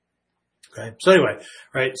 Okay. So anyway,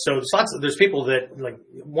 right. So there's people that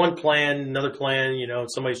one plan, another plan,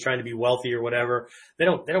 somebody's trying to be wealthy or whatever. They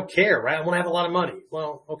don't care, right? I want to have a lot of money.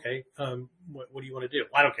 Well, okay. What do you want to do?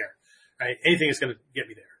 I don't care, right? Anything that's going to get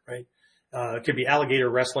me there, right? It could be alligator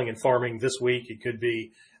wrestling and farming this week. It could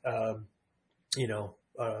be,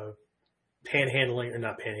 panhandling or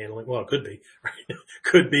not panhandling. Well, it could be, right?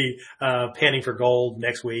 Could be, panning for gold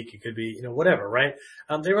next week. It could be, whatever, right?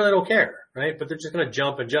 They really don't care, right? But they're just going to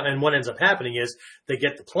jump. And what ends up happening is they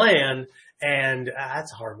get the plan, and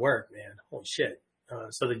that's hard work, man. Holy shit.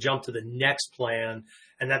 So they jump to the next plan,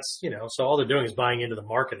 and that's, so all they're doing is buying into the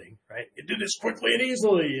marketing, right? You do this quickly and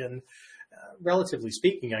easily. And, relatively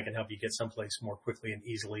speaking, I can help you get someplace more quickly and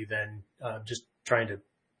easily than, just trying to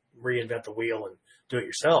reinvent the wheel and do it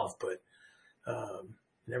yourself. But,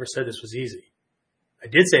 never said this was easy. I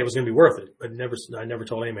did say it was going to be worth it, but I never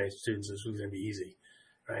told any of my students this was going to be easy,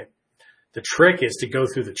 right? The trick is to go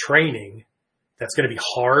through the training that's going to be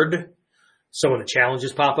hard. So when the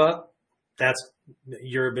challenges pop up, that's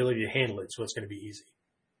your ability to handle it. So it's going to be easy.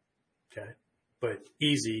 Okay. But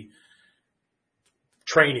easy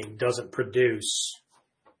training doesn't produce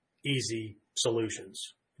easy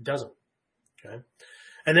solutions. It doesn't. Okay.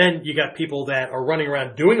 And then you got people that are running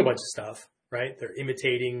around doing a bunch of stuff, right? They're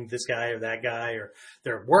imitating this guy or that guy, or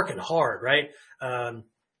they're working hard, right?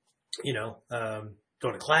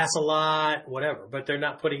 Going to class a lot, whatever, but they're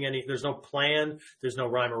not putting there's no plan. There's no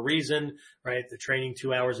rhyme or reason, right? They're training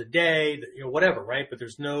 2 hours a day, whatever, right? But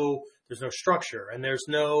there's no structure, and there's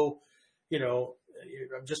no, here's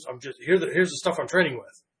the stuff I'm training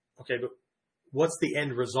with. Okay. But what's the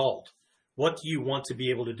end result? What do you want to be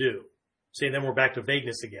able to do? See, then we're back to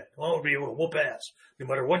vagueness again. Well, I want to be able to whoop ass. No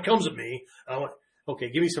matter what comes at me, okay,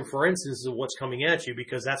 give me some for instances of what's coming at you,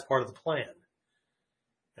 because that's part of the plan.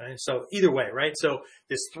 Okay? So either way, right? So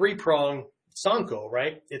this 3-prong Sanko,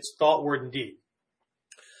 right? It's thought, word, and deed.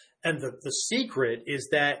 And the secret is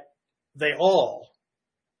that they all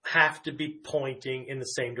have to be pointing in the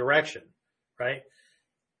same direction, right?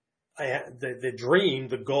 The dream,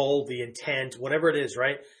 the goal, the intent, whatever it is,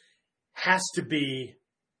 right?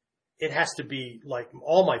 It has to be like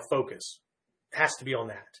all my focus has to be on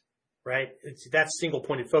that, right? That's single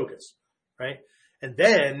pointed focus, right? And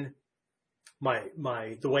then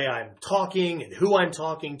the way I'm talking and who I'm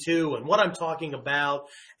talking to and what I'm talking about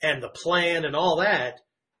and the plan and all that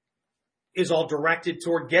is all directed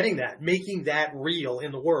toward getting that, making that real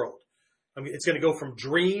in the world. I mean, it's going to go from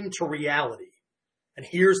dream to reality. And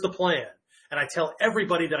here's the plan. And I tell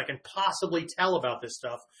everybody that I can possibly tell about this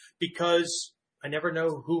stuff, because I never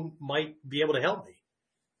know who might be able to help me,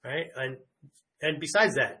 right? And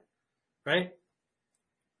besides that, right,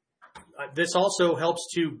 this also helps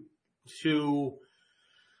to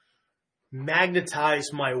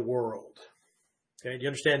magnetize my world. Okay, do you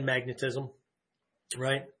understand magnetism,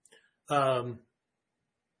 right?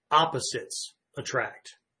 Opposites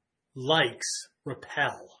attract. Likes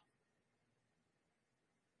repel.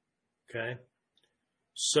 Okay.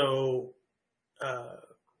 So,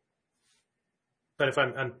 but if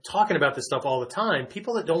I'm talking about this stuff all the time,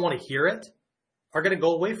 people that don't want to hear it are going to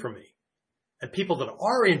go away from me. And people that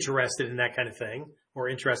are interested in that kind of thing, or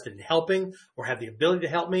interested in helping, or have the ability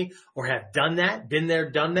to help me, or have done that, been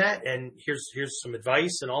there, done that, and here's some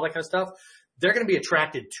advice and all that kind of stuff, they're going to be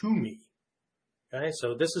attracted to me. Okay.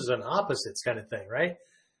 So this is an opposites kind of thing, right?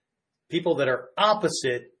 People that are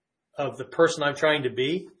opposite of the person I'm trying to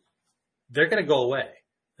be, they're going to go away.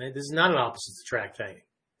 Right? This is not an opposites attract thing.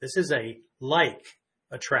 This is a like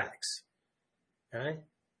attracts. Okay.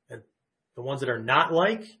 And the ones that are not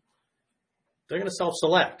like, they're going to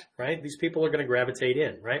self-select, right? These people are going to gravitate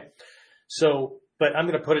in, right? So, but I'm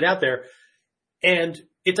going to put it out there, and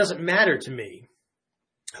it doesn't matter to me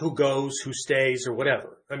who goes, who stays, or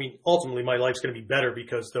whatever. I mean, ultimately my life's going to be better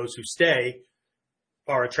because those who stay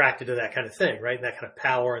are attracted to that kind of thing, right? And that kind of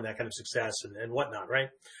power and that kind of success and whatnot, right?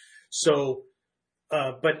 So,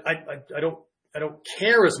 but I don't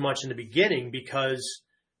care as much in the beginning, because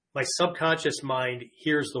my subconscious mind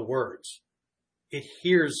hears the words. It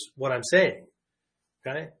hears what I'm saying.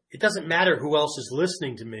 Okay. It doesn't matter who else is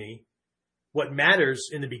listening to me. What matters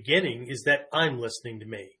in the beginning is that I'm listening to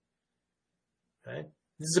me. Okay.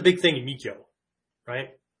 This is a big thing in Mikyo, right?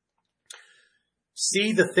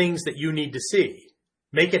 See the things that you need to see.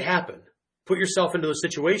 Make it happen. Put yourself into those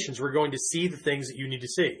situations where you're going to see the things that you need to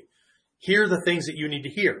see. Hear the things that you need to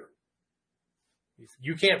hear. If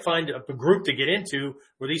you can't find a group to get into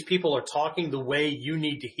where these people are talking the way you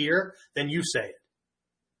need to hear, then you say it.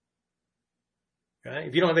 Okay?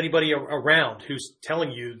 If you don't have anybody around who's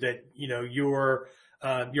telling you that, you know, you're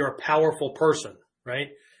a powerful person, right?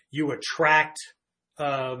 You attract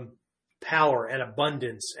power and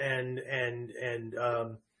abundance and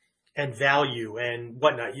value and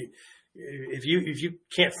whatnot. If you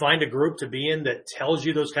can't find a group to be in that tells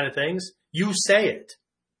you those kind of things, you say it.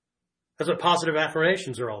 That's what positive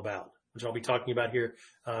affirmations are all about, which I'll be talking about here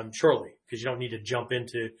shortly, because you don't need to jump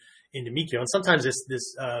into Mikyo. And sometimes this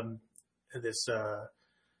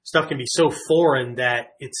stuff can be so foreign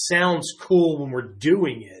that it sounds cool when we're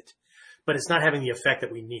doing it, but it's not having the effect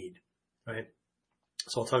that we need, right?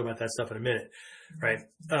 So I'll talk about that stuff in a minute, right?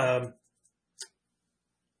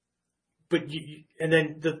 But and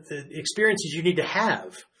then the experiences you need to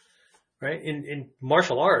have, right? In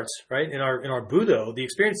martial arts, right? In our Budo, the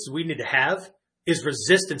experiences we need to have is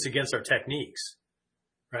resistance against our techniques,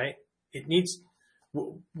 right? It needs,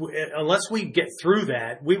 unless we get through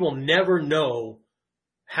that, we will never know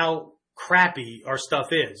how crappy our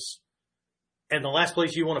stuff is. And the last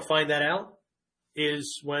place you want to find that out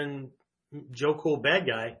is when Joe Cool Bad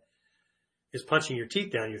Guy is punching your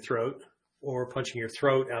teeth down your throat, or punching your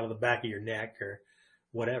throat out of the back of your neck, or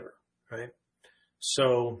whatever, right?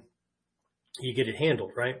 So you get it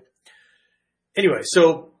handled, right? Anyway,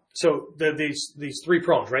 so these 3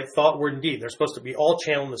 prongs, right? Thought, word, and deed. They're supposed to be all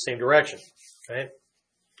channeled in the same direction, right?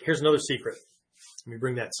 Here's another secret. Let me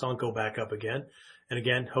bring that Sanko back up again. And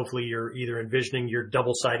again, hopefully you're either envisioning your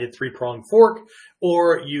double-sided 3-pronged fork,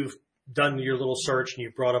 or you've done your little search and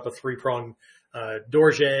you've brought up a 3-pronged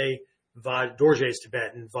dorje. Dorje is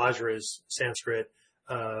Tibetan, Vajra is Sanskrit,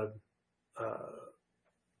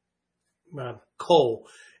 Ko.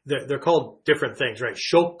 They're called different things, right?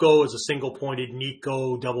 Shoko is a single-pointed,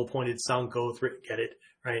 Niko, double-pointed, Sanko, get it,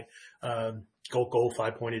 right? Gold,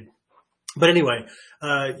 5-pointed. But anyway,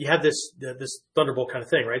 you have this thunderbolt kind of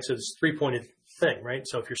thing, right? So this 3-pointed thing, right?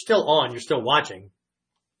 So if you're still on, you're still watching.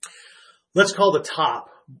 Let's call the top,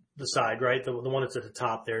 the side, right? The one that's at the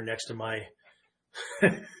top there next to my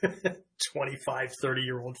 25,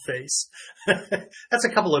 30-year-old face. That's a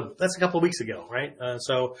couple of weeks ago, right?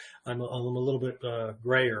 So I'm a little bit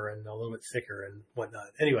grayer and a little bit thicker and whatnot.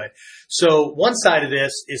 Anyway, so one side of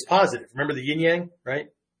this is positive. Remember the yin yang, right?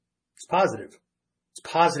 It's positive. It's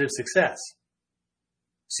positive success.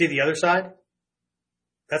 See the other side?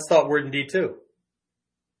 That's thought, word, and deed too.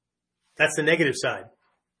 That's the negative side.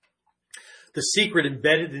 The secret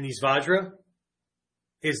embedded in these Vajra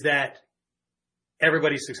is that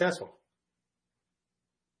everybody's successful.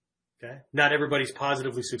 Okay? Not everybody's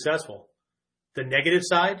positively successful. The negative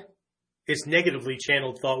side is negatively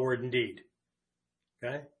channeled thought, word, and deed.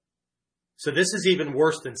 Okay? So this is even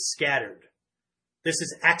worse than scattered. This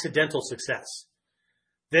is accidental success.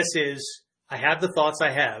 This is, I have the thoughts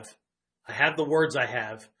I have the words I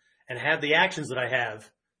have, and I have the actions that I have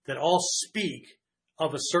that all speak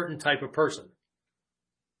of a certain type of person.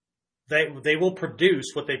 They will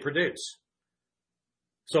produce what they produce.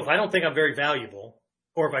 So if I don't think I'm very valuable,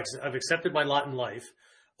 or if I've accepted my lot in life,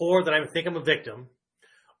 or that I think I'm a victim,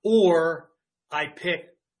 or I pick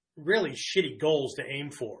really shitty goals to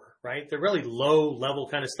aim for, right? They're really low level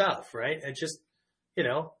kind of stuff, right? And just,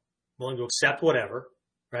 willing to accept whatever,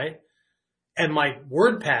 right? And my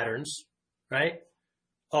word patterns, right,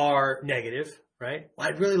 are negative, right? Well,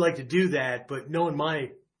 I'd really like to do that, but knowing my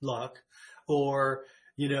luck, or,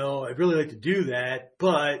 I'd really like to do that,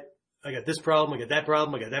 but I got this problem, I got that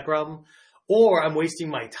problem, I got that problem, or I'm wasting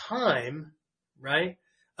my time, right?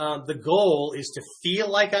 The goal is to feel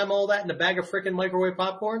like I'm all that in a bag of frickin' microwave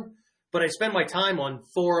popcorn, but I spend my time on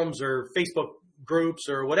forums or Facebook groups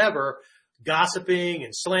or whatever, gossiping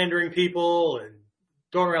and slandering people and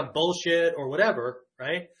throwing around bullshit or whatever,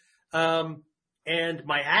 right? And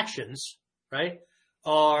my actions, right,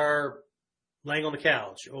 are laying on the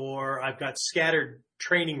couch, or I've got scattered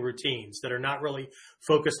training routines that are not really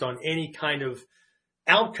focused on any kind of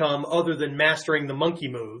outcome other than mastering the monkey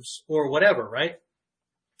moves or whatever, right?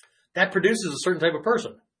 That produces a certain type of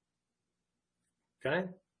person. Okay?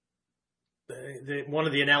 One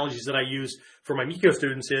of the analogies that I use for my Miko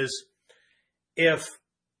students is if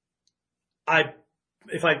I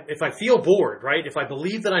feel bored, right? If I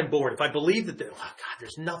believe that I'm bored, if I believe that,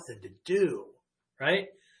 there's nothing to do, right?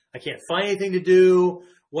 I can't find anything to do,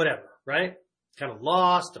 whatever, right? Kind of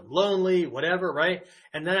lost, I'm lonely, whatever, right?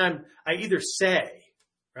 And then I either say,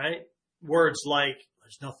 right, words like,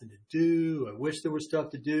 there's nothing to do, I wish there was stuff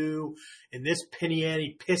to do, in this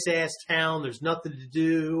penny-ante, piss-ass town, there's nothing to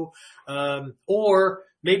do, or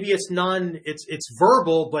maybe it's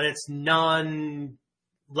verbal, but it's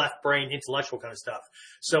non-left brain intellectual kind of stuff.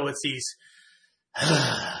 So it's these,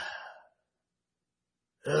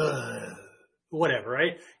 whatever,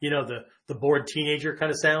 right? The bored teenager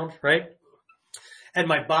kind of sound, right? And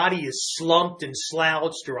my body is slumped and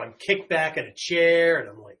slouched, or I'm kicked back in a chair, and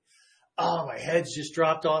I'm like, oh, my head's just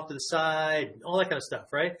dropped off to the side, all that kind of stuff,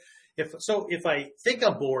 right? If I think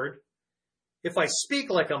I'm bored, if I speak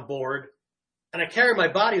like I'm bored, and I carry my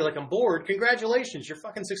body like I'm bored, congratulations, you're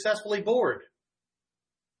fucking successfully bored.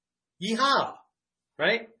 Yeehaw,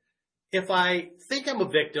 right? If I think I'm a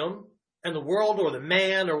victim, and the world or the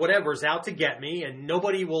man or whatever is out to get me, and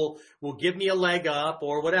nobody will give me a leg up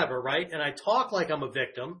or whatever, right? And I talk like I'm a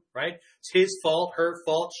victim, right? It's his fault, her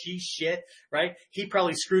fault, she's shit, right? He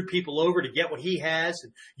probably screwed people over to get what he has,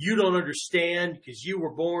 and you don't understand because you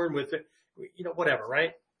were born with it, whatever,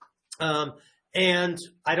 right? And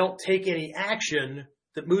I don't take any action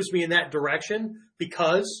that moves me in that direction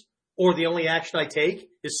or the only action I take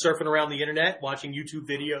is surfing around the internet, watching YouTube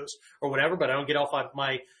videos or whatever, but I don't get off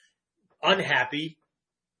my unhappy,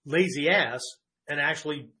 lazy ass and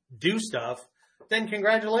actually do stuff, then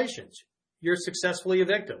congratulations. You're successfully a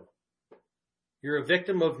victim. You're a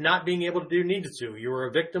victim of not being able to do needed to. You're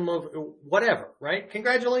a victim of whatever, right?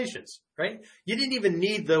 Congratulations, right? You didn't even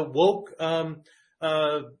need the woke,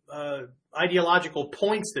 ideological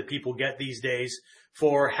points that people get these days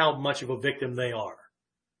for how much of a victim they are,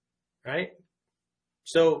 right?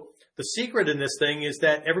 So the secret in this thing is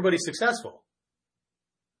that everybody's successful.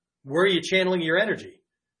 Where are you channeling your energy?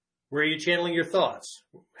 Where are you channeling your thoughts?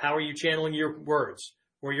 How are you channeling your words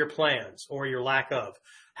or your plans or your lack of?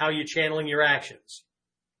 How are you channeling your actions?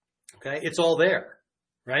 Okay. It's all there,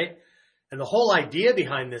 right? And the whole idea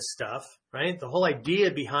behind this stuff, right? The whole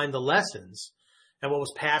idea behind the lessons and what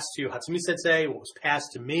was passed to Hatsumi Sensei, what was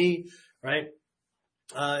passed to me, right?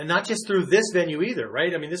 And not just through this venue either,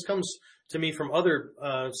 right? I mean, this comes to me from other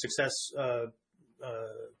success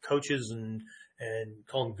coaches and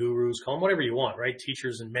call them gurus, call them whatever you want, right?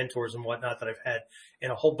 Teachers and mentors and whatnot that I've had in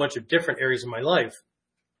a whole bunch of different areas of my life.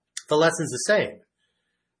 The lesson's the same,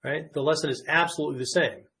 right? The lesson is absolutely the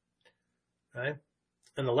same, right?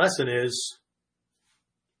 And the lesson is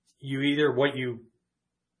you either what you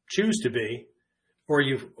choose to be or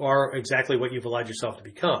you are exactly what you've allowed yourself to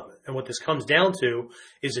become. And what this comes down to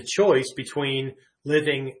is a choice between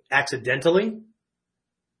living accidentally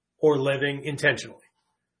or living intentionally.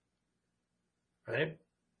 Right?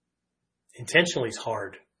 Intentionally is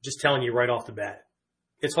hard. Just telling you right off the bat.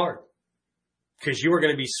 It's hard. Because you are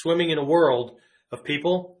going to be swimming in a world of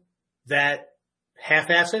people that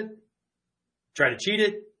half-ass it, try to cheat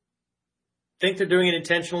it, think they're doing it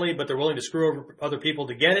intentionally, but they're willing to screw over other people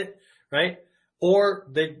to get it, right? Or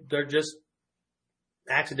they're just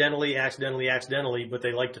accidentally, but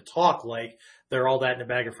they like to talk like they're all that in a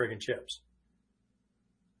bag of friggin' chips.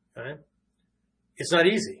 Right? It's not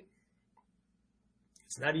easy.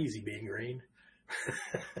 It's not easy being green.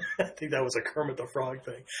 I think that was a Kermit the Frog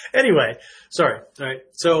thing. Anyway, sorry. All right.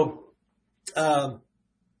 So,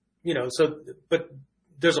 but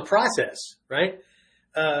there's a process, right?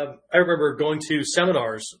 I remember going to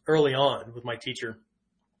seminars early on with my teacher,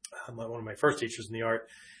 one of my first teachers in the art.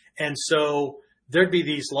 And so there'd be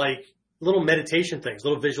these like little meditation things,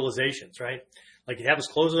 little visualizations, right? Like you have us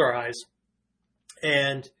close our eyes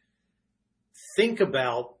and think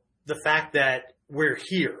about the fact that we're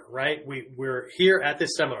here, right? We're here at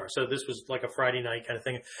this seminar. So this was like a Friday night kind of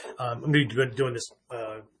thing. I'm going to be doing this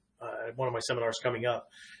at one of my seminars coming up.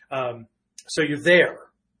 So you're there,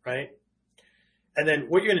 right? And then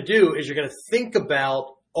what you're going to do is you're going to think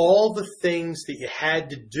about all the things that you had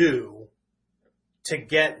to do to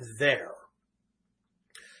get there.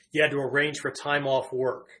 You had to arrange for time off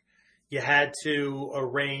work. You had to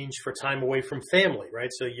arrange for time away from family, right?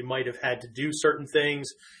 So you might have had to do certain things,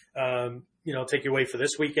 take you away for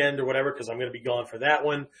this weekend or whatever, because I'm going to be gone for that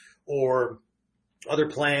one, or other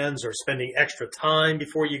plans, or spending extra time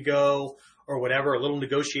before you go, or whatever, or little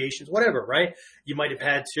negotiations, whatever, right? You might have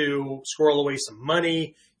had to squirrel away some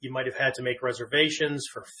money. You might have had to make reservations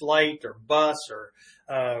for flight or bus or,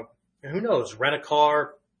 who knows, rent a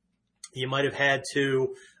car. You might have had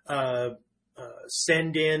to,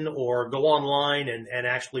 send in or go online and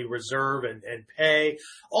actually reserve and pay.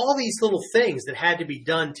 All these little things that had to be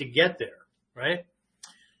done to get there, right?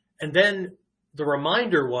 And then the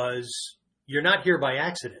reminder was, you're not here by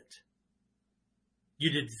accident.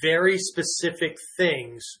 You did very specific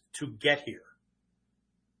things to get here,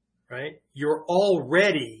 right? You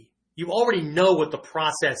already know what the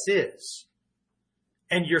process is.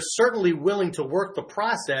 And you're certainly willing to work the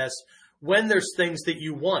process when there's things that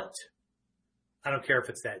you want. I don't care if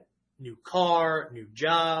it's that new car, new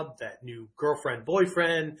job, that new girlfriend,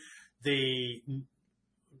 boyfriend, the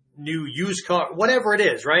new used car, whatever it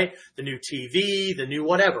is, right? The new TV, the new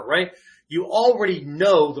whatever, right? You already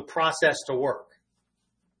know the process to work.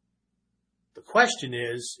 The question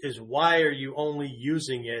is why are you only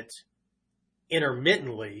using it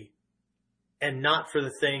intermittently and not for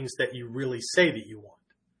the things that you really say that you want,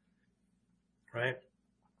 right?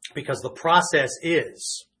 Because the process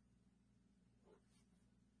is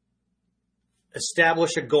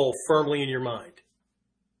establish a goal firmly in your mind.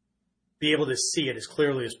 Be able to see it as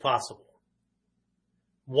clearly as possible.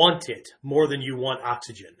 Want it more than you want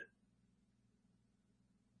oxygen.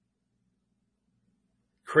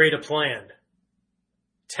 Create a plan.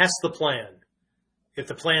 Test the plan. If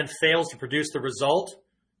the plan fails to produce the result,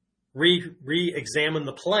 re-examine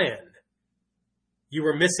the plan. You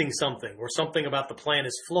were missing something, or something about the plan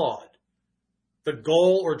is flawed. The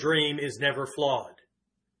goal or dream is never flawed.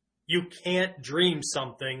 You can't dream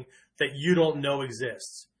something that you don't know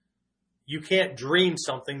exists. You can't dream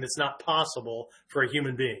something that's not possible for a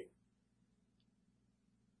human being.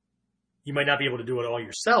 You might not be able to do it all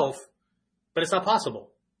yourself, but it's not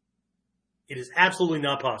possible. It is absolutely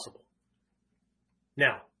not possible.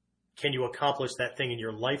 Now, can you accomplish that thing in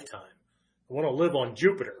your lifetime? I want to live on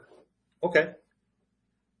Jupiter. Okay.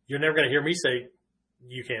 You're never going to hear me say,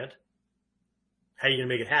 you can't. How are you going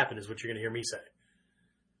to make it happen is what you're going to hear me say.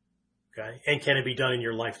 Okay. And can it be done in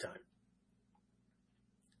your lifetime?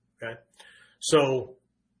 Okay. So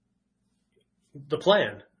the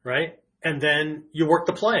plan, right? And then you work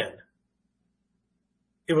the plan.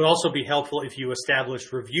 It would also be helpful if you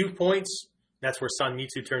established review points. That's where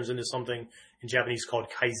sanmitsu turns into something in Japanese called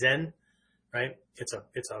kaizen, right? It's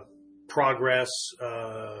a progress,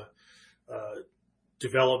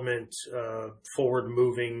 development, forward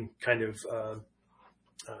moving kind of,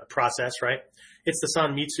 process, right? It's the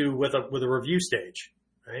sanmitsu with a review stage,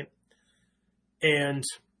 right? And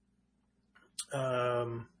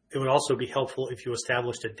it would also be helpful if you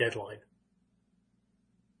established a deadline.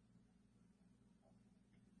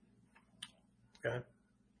 Okay.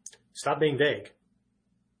 Stop being vague.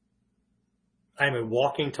 I am a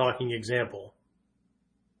walking, talking example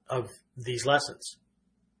of these lessons.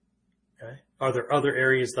 Okay. Are there other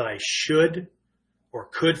areas that I should or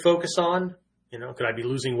could focus on? You know, could I be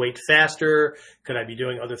losing weight faster? Could I be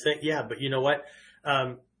doing other things? Yeah, but you know what?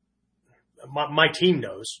 My team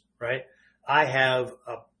knows, right? I have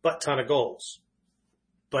a butt ton of goals,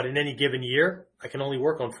 but in any given year, I can only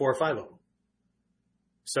work on 4 or 5 of them.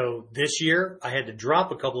 So this year, I had to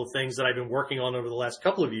drop a couple of things that I've been working on over the last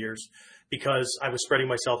couple of years because I was spreading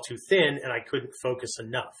myself too thin and I couldn't focus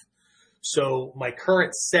enough. So my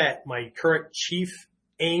current chief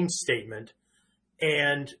aim statement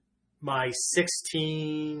and my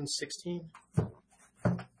 16, I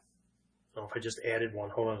don't know if I just added one.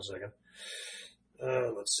 Hold on a second.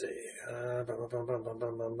 Let's see.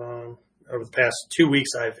 Over the past 2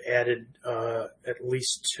 weeks, I've added at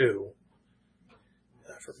least 2.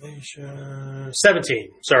 Affirmation.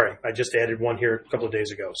 17. Sorry, I just added one here a couple of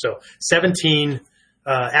days ago. So 17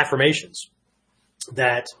 affirmations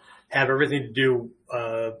that have everything to do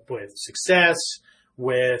with success,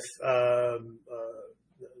 with the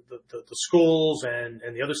schools and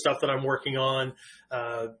the other stuff that I'm working on,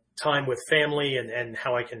 time with family and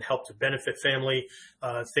how I can help to benefit family,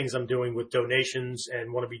 things I'm doing with donations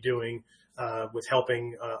and want to be doing with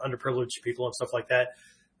helping underprivileged people and stuff like that.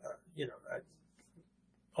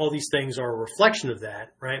 All these things are a reflection of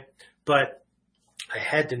that, right? But I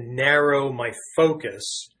had to narrow my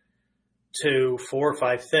focus to 4 or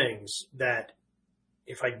 5 things that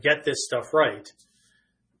if I get this stuff right,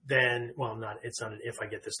 then, it's not an if I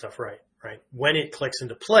get this stuff right? When it clicks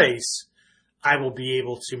into place, I will be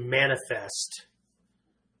able to manifest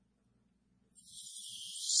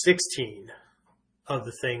 16 of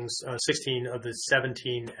the things, 16 of the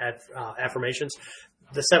 17 affirmations.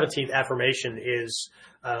 The 17th affirmation is,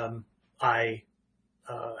 I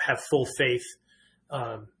have full faith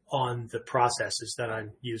on the processes that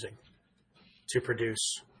I'm using to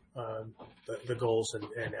produce the goals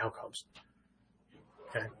and outcomes.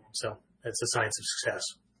 Okay, so it's the science of success.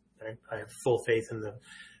 Right? I have full faith in the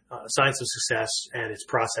science of success and its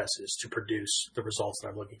processes to produce the results that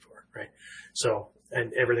I'm looking for. Right. So,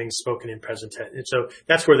 and everything's spoken in present tense. And so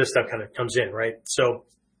that's where this stuff kind of comes in. Right. So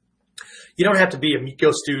you don't have to be a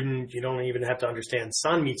Miko student. You don't even have to understand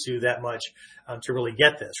sanmitsu that much to really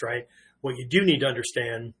get this. Right. What you do need to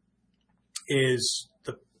understand is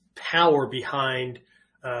the power behind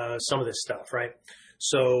some of this stuff. Right.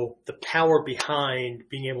 So the power behind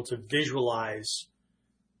being able to visualize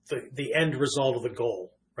the end result of the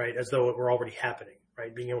goal, right, as though it were already happening,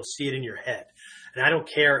 right, being able to see it in your head. And I don't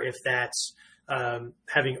care if that's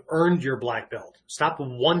having earned your black belt. Stop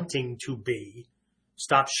wanting to be.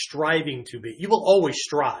 Stop striving to be. You will always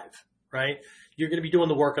strive, right? You're going to be doing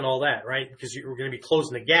the work and all that, right, because you're going to be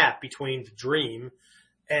closing the gap between the dream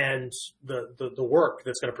and the work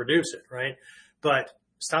that's going to produce it, right? But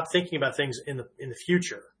stop thinking about things in the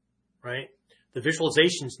future, right? The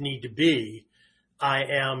visualizations need to be, I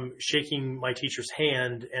am shaking my teacher's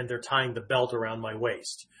hand and they're tying the belt around my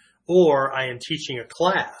waist. Or I am teaching a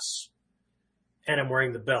class and I'm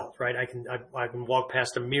wearing the belt, right? I can walk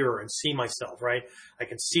past a mirror and see myself, right? I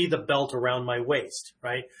can see the belt around my waist,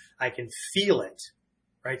 right? I can feel it,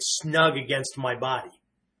 right? Snug against my body,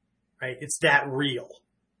 right? It's that real,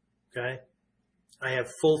 okay? I have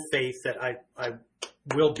full faith that I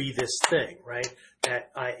will be this thing, right?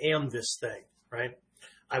 That I am this thing, right?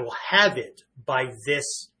 I will have it by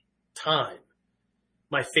this time.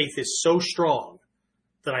 My faith is so strong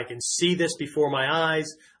that I can see this before my eyes.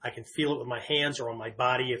 I can feel it with my hands or on my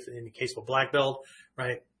body, if in the case of a black belt,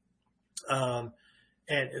 right? And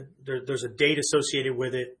there's a date associated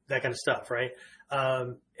with it, that kind of stuff, right?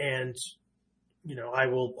 And you know, I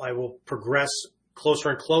will progress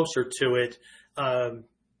closer and closer to it.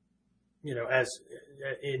 You know, as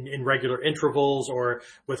in regular intervals, or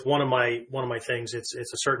with one of my things, it's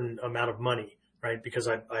a certain amount of money, right? Because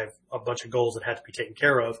I have a bunch of goals that have to be taken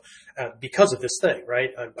care of because of this thing,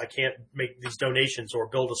 right? I can't make these donations or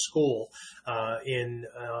build a school in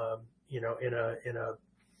a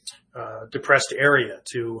depressed area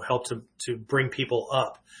to help to bring people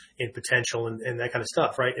up in potential and that kind of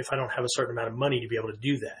stuff, right? If I don't have a certain amount of money to be able to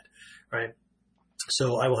do that, right?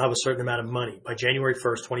 So I will have a certain amount of money by January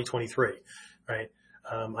 1st, 2023, right?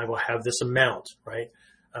 I will have this amount, right?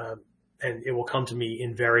 And it will come to me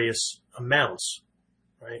in various amounts,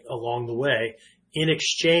 right, along the way in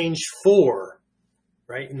exchange for,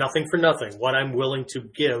 right? Nothing for nothing, what I'm willing to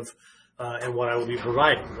give and what I will be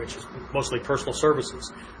providing, which is mostly personal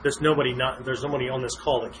services. There's nobody on this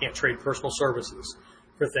call that can't trade personal services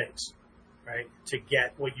for things, right? To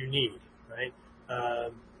get what you need, right?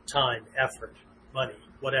 Time, effort, money,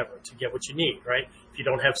 whatever, to get what you need, right? If you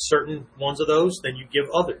don't have certain ones of those, then you give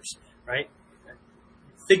others, right?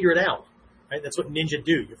 Figure it out, right? That's what ninja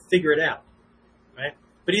do. You figure it out, right?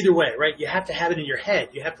 But either way, right? You have to have it in your head.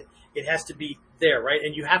 It has to be there, right?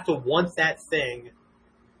 And you have to want that thing.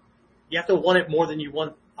 You have to want it more than you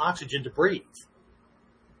want oxygen to breathe.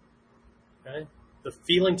 Okay? The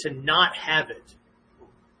feeling to not have it,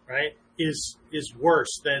 right, is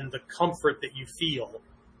worse than the comfort that you feel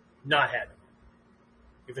not having it.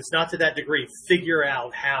 If it's not to that degree, figure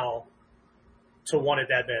out how to want it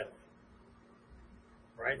that badly,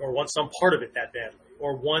 right? Or want some part of it that badly,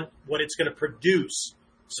 or want what it's going to produce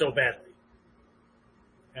so badly.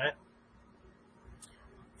 Okay?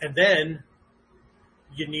 And then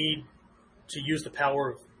you need to use the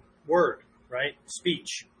power of word, right?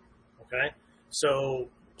 Speech. Okay? So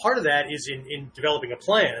part of that is in developing a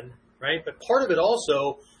plan, right? But part of it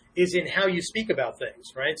also is in how you speak about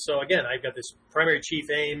things, right? So again, I've got this primary chief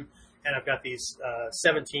aim, and I've got these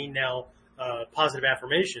 17 now positive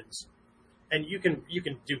affirmations. And you can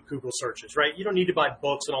do Google searches, right? You don't need to buy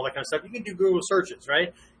books and all that kind of stuff. You can do Google searches,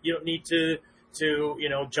 right? You don't need to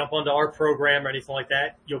jump onto our program or anything like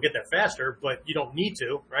that. You'll get there faster, but you don't need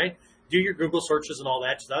to, right? Do your Google searches and all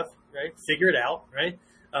that stuff, right? Figure it out, right?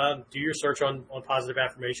 Do your search on positive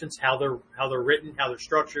affirmations, how they're written, how they're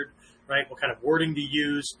structured, right? What kind of wording to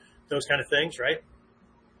use, those kind of things, right?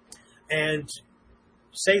 And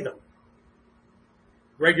say them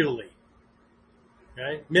regularly,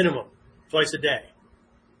 okay? Minimum twice a day,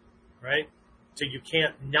 right? So you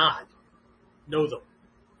can't not know them,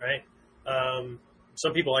 right?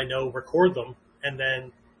 Some people I know record them and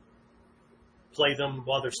then play them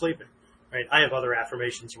while they're sleeping, right? I have other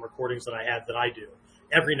affirmations and recordings that I have that I do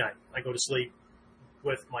every night. I go to sleep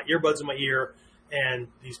with my earbuds in my ear and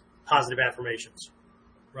these positive affirmations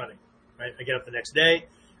running, right? I get up the next day,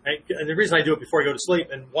 right? And the reason I do it before I go to sleep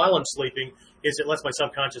and while I'm sleeping is it lets my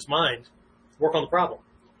subconscious mind work on the problem,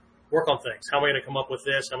 work on things. How am I going to come up with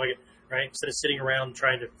this? How am I going to, right? Instead of sitting around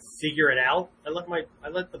trying to figure it out, I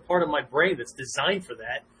let the part of my brain that's designed for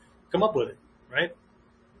that come up with it, right?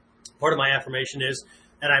 Part of my affirmation is,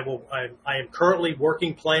 and I am currently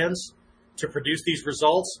working plans to produce these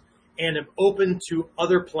results, and am open to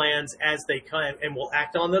other plans as they come, and will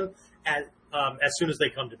act on them as soon as they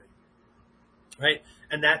come to me, right?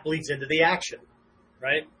 And that bleeds into the action,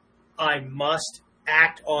 right? I must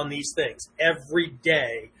act on these things every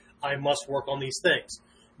day. I must work on these things,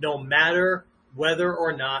 no matter whether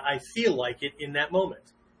or not I feel like it in that moment.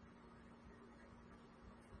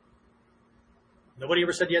 Nobody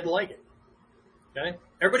ever said you had to like it. Okay?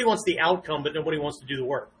 Everybody wants the outcome, but nobody wants to do the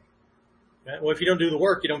work. Okay? Well, if you don't do the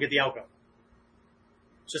work, you don't get the outcome.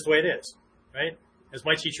 It's just the way it is, right? As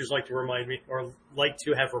my teachers like to remind me, or like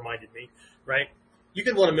to have reminded me, right? You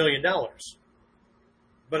can win $1 million,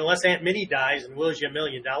 but unless Aunt Minnie dies and wills you $1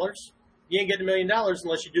 million, you ain't getting $1 million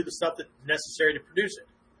unless you do the stuff that's necessary to produce it,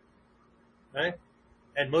 right?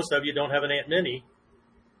 And most of you don't have an Aunt Minnie,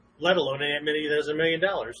 let alone an Aunt Minnie that has $1 million.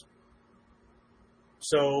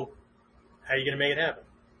 So how are you going to make it happen?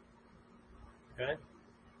 Okay.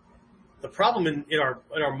 The problem in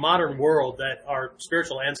our modern world that our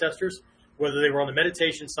spiritual ancestors, whether they were on the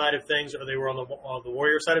meditation side of things or they were on the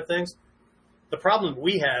warrior side of things, the problem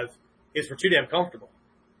we have is we're too damn comfortable.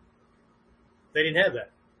 They didn't have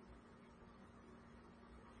that.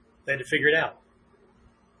 They had to figure it out.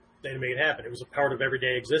 They had to make it happen. It was a part of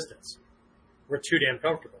everyday existence. We're too damn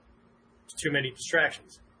comfortable. There's too many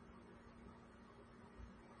distractions.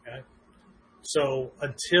 Okay? So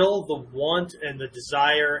until the want and the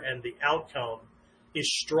desire and the outcome is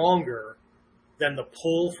stronger than the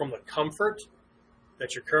pull from the comfort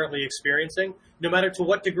that you're currently experiencing, no matter to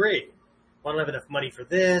what degree. Well, I don't have enough money for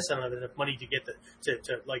this. I don't have enough money to get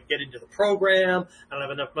get into the program. I don't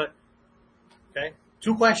have enough money. Okay?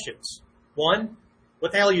 2 questions. 1,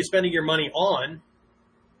 what the hell are you spending your money on?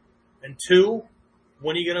 And 2,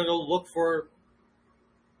 when are you going to go look for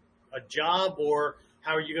a job, or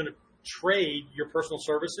how are you going to trade your personal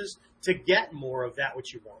services to get more of that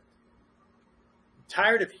which you want? I'm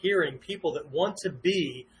tired of hearing people that want to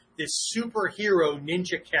be this superhero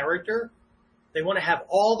ninja character. They want to have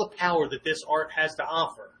all the power that this art has to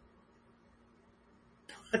offer.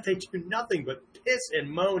 But they do nothing but piss and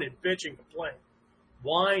moan and bitch and complain.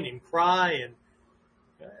 Whine and cry. And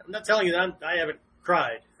I'm not telling you that I haven't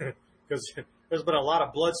cried, because there's been a lot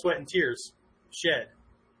of blood, sweat, and tears shed.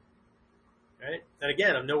 Right? And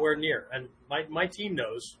again, I'm nowhere near. And my team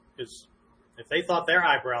knows, because if they thought their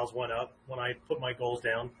eyebrows went up when I put my goals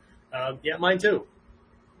down, yeah, mine too.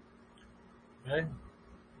 Okay?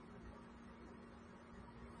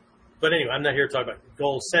 But anyway, I'm not here to talk about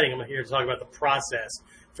goal setting. I'm here to talk about the process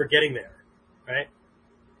for getting there. Right?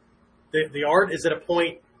 The art is at a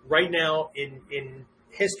point right now in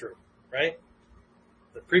history. Right?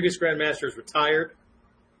 The previous grandmaster is retired.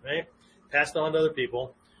 Right? Passed on to other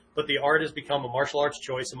people. But the art has become a martial arts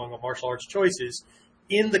choice among the martial arts choices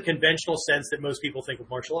in the conventional sense that most people think of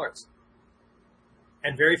martial arts.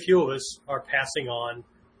 And very few of us are passing on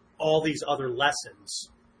all these other lessons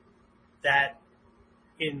that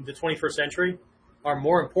in the 21st century are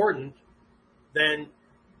more important than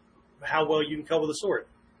how well you can cut with a sword.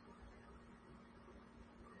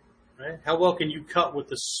 Right? How well can you cut with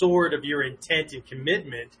the sword of your intent and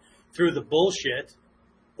commitment through the bullshit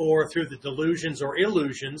or through the delusions or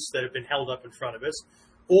illusions that have been held up in front of us,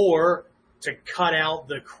 or to cut out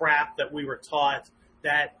the crap that we were taught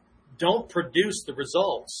that don't produce the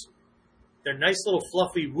results. They're nice little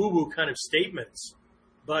fluffy woo-woo kind of statements,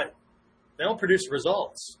 but they don't produce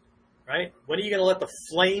results, right? When are you going to let the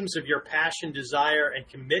flames of your passion, desire, and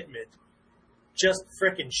commitment just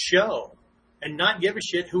frickin' show and not give a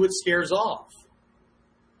shit who it scares off?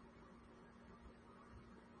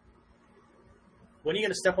 When are you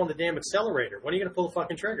going to step on the damn accelerator? When are you going to pull the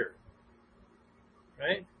fucking trigger?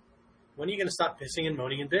 Right? When are you going to stop pissing and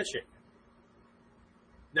moaning and bitching?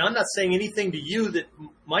 Now, I'm not saying anything to you that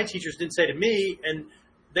my teachers didn't say to me, and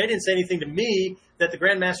they didn't say anything to me that the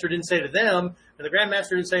Grandmaster didn't say to them, and the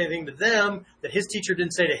Grandmaster didn't say anything to them that his teacher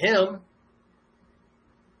didn't say to him.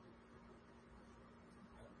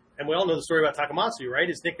 And we all know the story about Takamatsu, right?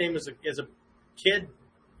 His nickname as a kid,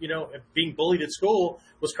 being bullied at school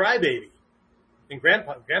was Crybaby. And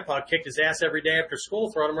Grandpa kicked his ass every day after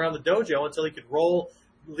school, throwing him around the dojo until he could roll,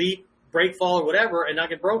 leap, break fall, or whatever, and not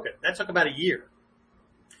get broken. That took about a year.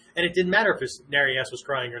 And it didn't matter if his nary ass was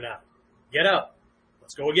crying or not. Get up.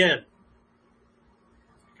 Let's go again.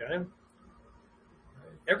 Okay?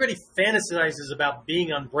 Everybody fantasizes about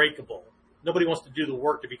being unbreakable. Nobody wants to do the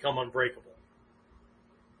work to become unbreakable.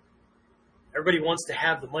 Everybody wants to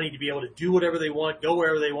have the money to be able to do whatever they want, go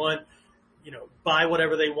wherever they want, buy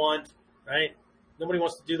whatever they want, right? Nobody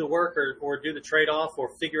wants to do the work or do the trade-off or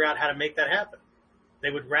figure out how to make that happen.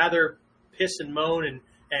 They would rather piss and moan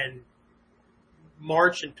and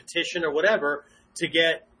march and petition or whatever to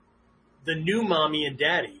get the new mommy and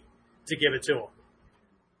daddy to give it to them.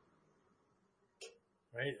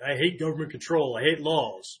 Right? I hate government control. I hate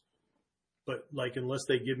laws. But, unless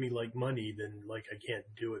they give me, money, then, I can't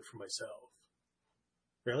do it for myself.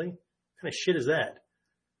 Really? What kind of shit is that?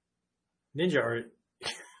 Ninja art...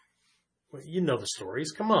 Well, you know the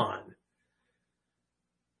stories. Come on.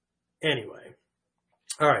 Anyway.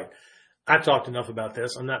 All right. I've talked enough about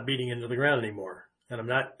this. I'm not beating into the ground anymore. And I'm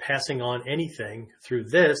not passing on anything through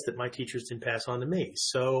this that my teachers didn't pass on to me.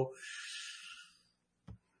 So,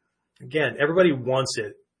 again, everybody wants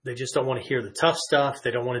it. They just don't want to hear the tough stuff.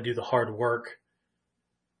 They don't want to do the hard work.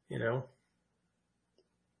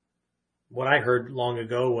 What I heard long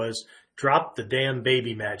ago was drop the damn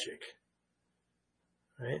baby magic.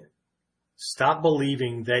 Right? Stop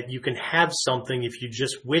believing that you can have something if you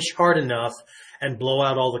just wish hard enough and blow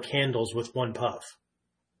out all the candles with one puff.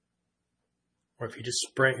 Or if you just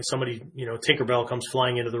somebody, Tinkerbell comes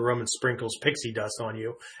flying into the room and sprinkles pixie dust on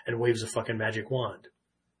you and waves a fucking magic wand.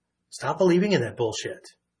 Stop believing in that bullshit.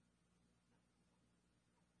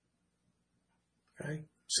 Okay?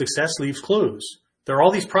 Success leaves clues. There are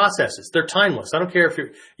all these processes. They're timeless. I don't care if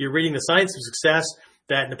you're reading the Science of Success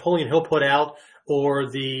that Napoleon Hill put out, or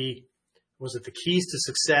the Keys to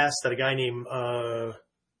Success that a guy named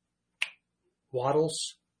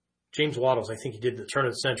James Wattles, I think he did the turn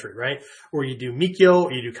of the century, right? Or you do Mikyo,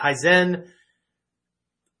 or you do Kaizen.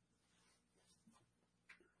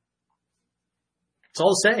 It's all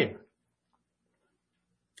the same.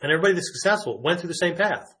 And everybody that's successful went through the same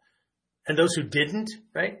path. And those who didn't,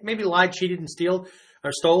 right? Maybe lied, cheated, and stole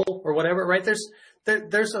or whatever, right?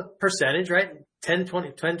 There's a percentage, right?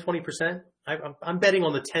 20%. I'm betting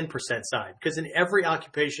on the 10% side, because in every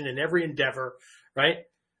occupation, in every endeavor, right?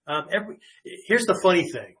 Here's the funny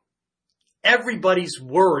thing. Everybody's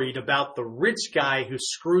worried about the rich guy who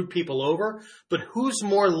screwed people over, but who's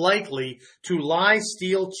more likely to lie,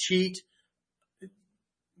 steal, cheat,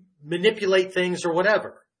 manipulate things or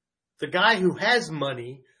whatever? The guy who has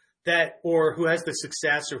money or who has the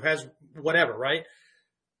success or has whatever, right?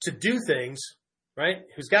 To do things, right?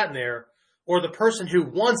 Who's gotten there, or the person who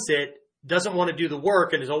wants it, doesn't want to do the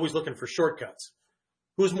work and is always looking for shortcuts.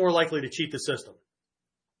 Who's more likely to cheat the system?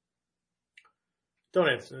 Don't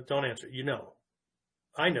answer. Don't answer. You know.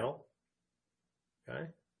 I know. Okay.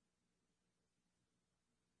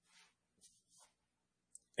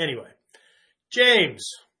 Anyway, James,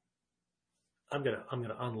 I'm gonna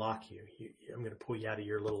unlock you. I'm gonna pull you out of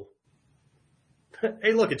your little.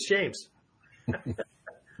 Hey, look, it's James.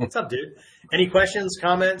 What's up, dude? Any questions,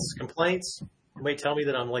 comments, complaints? You might tell me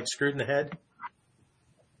that I'm like screwed in the head.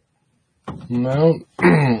 No,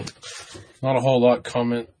 not a whole lot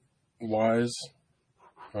comment wise.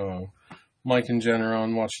 Mike and Jen are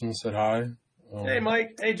on watching, said hi. Hey,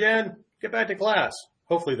 Mike. Hey, Jen. Get back to class.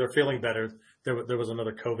 Hopefully they're feeling better. There was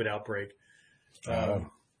another COVID outbreak.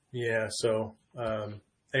 Yeah. So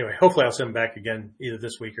anyway, hopefully I'll send them back again either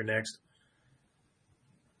this week or next.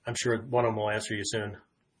 I'm sure one of them will answer you soon.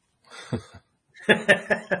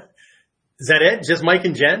 Is that it? Just Mike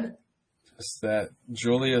and Jen? Just that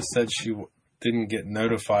Julia said she didn't get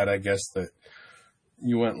notified, I guess, that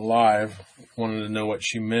you went live. Wanted to know what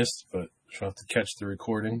she missed, but she'll have to catch the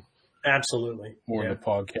recording. Absolutely. Or the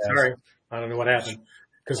podcast. Sorry. I don't know what happened.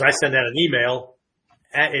 Because I sent out an email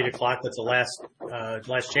at 8 o'clock. That's a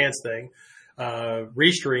last chance thing.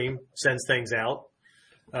 Restream sends things out.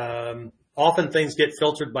 Often things get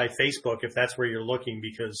filtered by Facebook if that's where you're looking,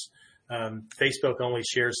 because Facebook only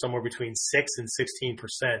shares somewhere between 6 and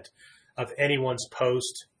 16% of anyone's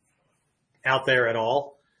post out there at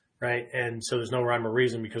all, right? And so there's no rhyme or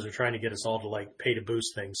reason, because they're trying to get us all to like pay to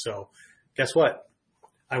boost things. So guess what?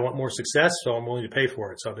 I want more success, so I'm willing to pay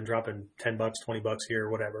for it. So I've been dropping $10, $20 here, or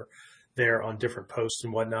whatever, there on different posts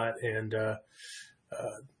and whatnot. And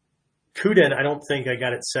KUDEN, I don't think I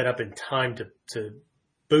got it set up in time to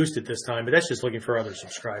boost it this time, but that's just looking for other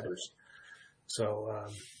subscribers. So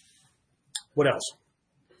what else?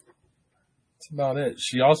 That's about it.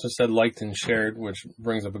 She also said liked and shared, which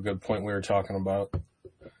brings up a good point we were talking about.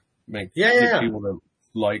 Get people to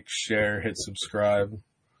like, share, hit subscribe.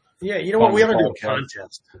 Yeah, you know what? We have to do a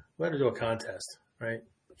contest. We have to do a contest, right?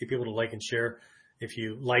 Get people to like and share. If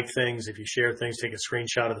you like things, if you share things, take a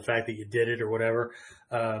screenshot of the fact that you did it or whatever.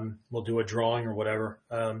 We'll do a drawing or whatever.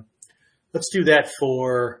 Let's do that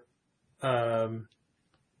for KUDEN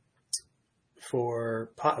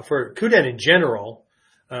in general.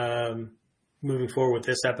 Moving forward with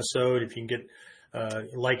this episode, if you can get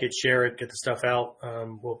like it, share it, get the stuff out.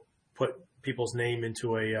 We'll put people's name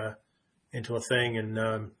into a thing,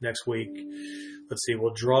 and next week, let's see,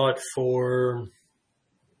 we'll draw it for,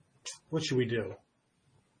 what should we do?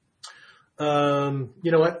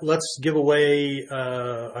 You know what? Let's give away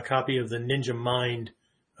a copy of the Ninja Mind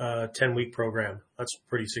 10-week program. That's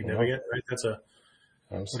pretty significant, right? That's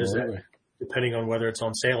Absolutely. What is that? Depending on whether it's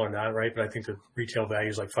on sale or not, right? But I think the retail value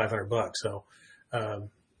is like $500. So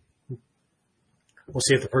we'll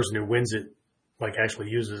see if the person who wins it like actually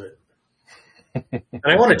uses it. And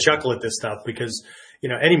I want to chuckle at this stuff because, you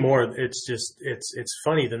know, anymore it's just it's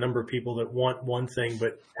funny the number of people that want one thing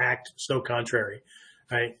but act so contrary,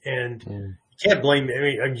 right? And you can't blame. I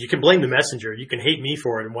mean, you can blame the messenger. You can hate me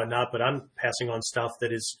for it and whatnot, but I'm passing on stuff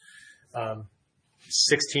that is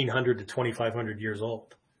 1,600 to 2,500 years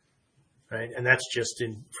old. Right. And that's just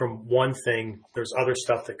from one thing. There's other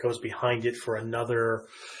stuff that goes behind it for another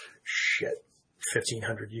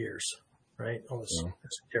 1,500 years. Right. All this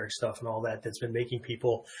esoteric stuff and all that's been making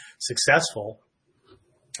people successful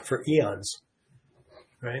for eons.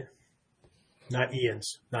 Right. Not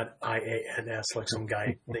Ians, not IANS, like some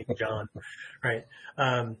guy named John. Right.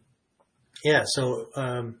 Yeah. So,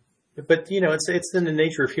 but you know, it's in the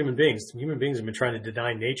nature of human beings. Human beings have been trying to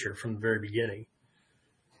deny nature from the very beginning.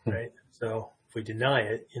 Right. So if we deny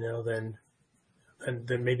it, you know, then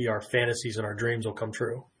maybe our fantasies and our dreams will come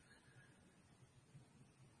true.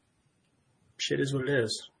 Shit is what it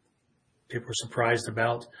is. People are surprised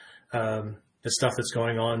about the stuff that's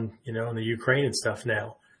going on, you know, in the Ukraine and stuff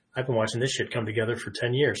now. I've been watching this shit come together for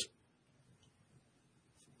 10 years.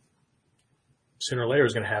 Sooner or later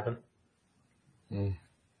it's going to happen.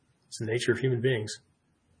 It's the nature of human beings,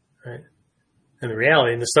 right? And the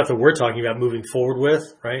reality and the stuff that we're talking about moving forward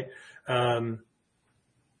with, right?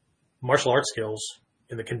 Martial arts skills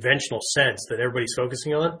in the conventional sense that everybody's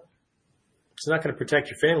focusing on, it's not going to protect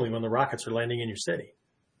your family when the rockets are landing in your city.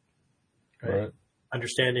 Right?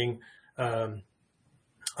 Understanding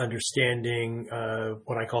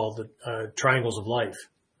what I call the triangles of life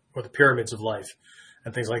or the pyramids of life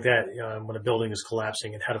and things like that when a building is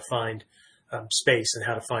collapsing, and how to find space and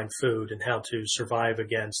how to find food and how to survive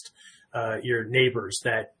against your neighbors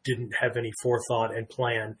that didn't have any forethought and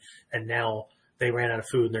plan, and now they ran out of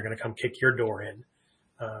food and they're going to come kick your door in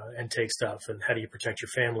and take stuff. And how do you protect your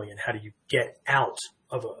family, and how do you get out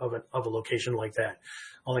of a location like that,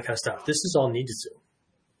 all that kind of stuff. This is all ninjutsu,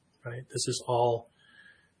 right? This is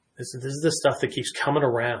the stuff that keeps coming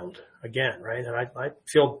around again, right? And I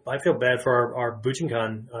feel bad for our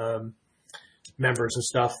Bujinkan members and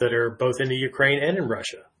stuff that are both in the Ukraine and in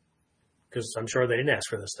Russia, because I'm sure they didn't ask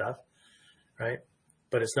for this stuff, right?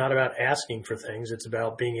 But it's not about asking for things. It's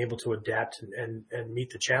about being able to adapt and meet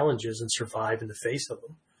the challenges and survive in the face of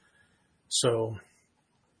them. So,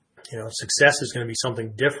 success is going to be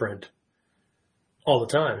something different all the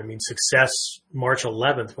time. I mean, success, March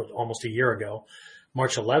 11th, almost a year ago,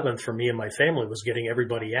 March 11th for me and my family was getting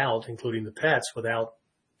everybody out, including the pets, without,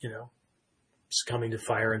 succumbing to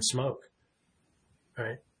fire and smoke.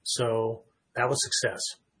 Right. So that was success.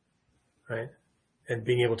 Right. And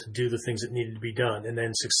being able to do the things that needed to be done, and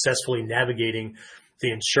then successfully navigating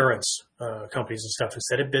the insurance companies and stuff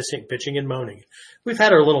instead of bitching and moaning. We've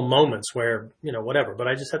had our little moments where, whatever, but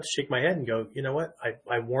I just have to shake my head and go, you know what?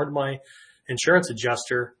 I warned my insurance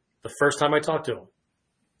adjuster the first time I talked to him.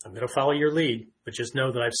 I'm going to follow your lead, but just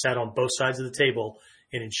know that I've sat on both sides of the table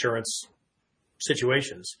in insurance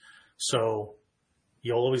situations. So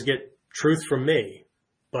you'll always get truth from me,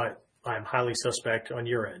 but I'm highly suspect on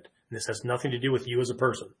your end. And this has nothing to do with you as a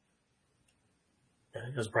person. Okay?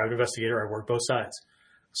 As a private investigator, I work both sides.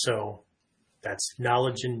 So that's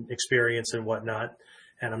knowledge and experience and whatnot.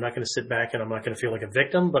 And I'm not going to sit back and I'm not going to feel like a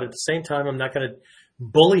victim, but at the same time, I'm not going to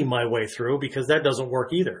bully my way through, because that doesn't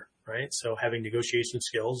work either. Right. So having negotiation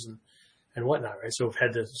skills and whatnot. Right. So I've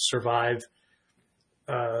had to survive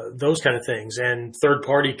those kind of things, and third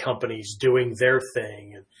party companies doing their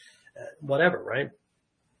thing and whatever. Right.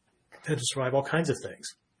 Had to survive all kinds of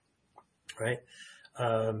things. Right.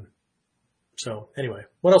 So anyway,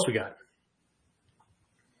 what else we got?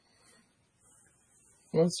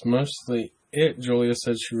 Well, that's mostly it. Julia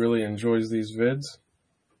said she really enjoys these vids.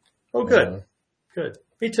 Oh, good. Good.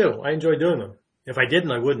 Me too. I enjoy doing them. If I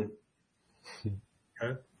didn't, I wouldn't.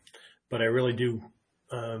 Okay? But I really do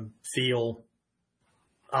feel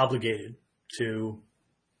obligated to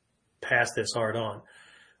pass this art on.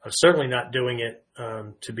 I'm certainly not doing it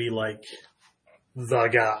to be like the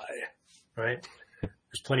guy, right?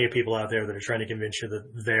 There's plenty of people out there that are trying to convince you that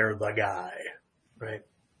they're the guy, right?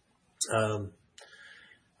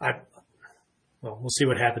 Well, we'll see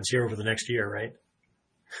what happens here over the next year, right?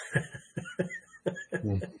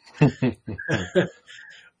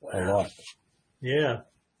 A lot. Yeah.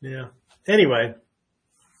 Anyway,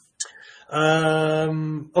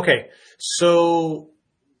 okay, so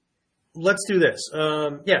let's do this.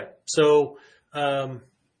 So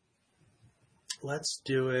let's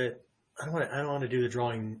do it. I don't want to do the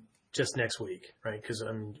drawing just next week, right? Because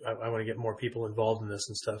I want to get more people involved in this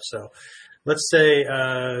and stuff. So let's say,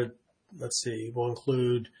 we'll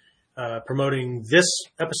include promoting this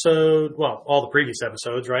episode, well, all the previous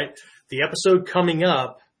episodes, right? The episode coming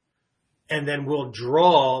up, and then we'll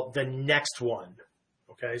draw the next one.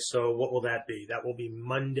 Okay, so what will that be? That will be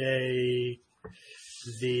Monday,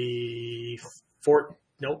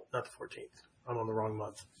 nope, not the 14th. I'm on the wrong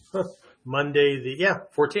month. Monday,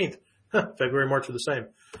 14th. February, March are the same.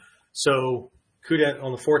 So KUDEN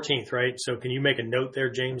on the 14th, right? So can you make a note there,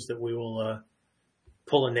 James, that we will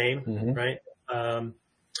pull a name, right?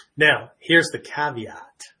 Now, here's the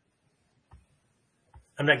caveat.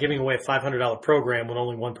 I'm not giving away a $500 program when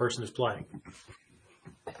only one person is playing.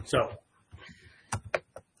 So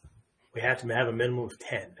we have to have a minimum of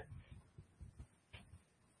 10.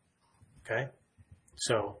 Okay?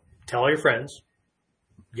 So tell all your friends.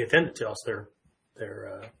 Get them to tell us their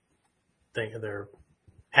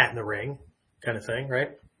hat in the ring kind of thing,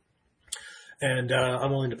 right? And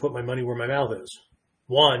I'm willing to put my money where my mouth is.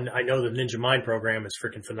 One, I know the Ninja Mind program is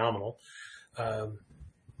freaking phenomenal. And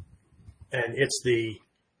it's the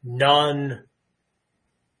how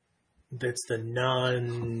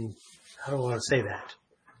do I want to say that?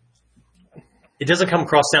 It doesn't come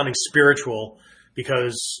across sounding spiritual,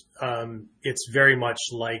 because it's very much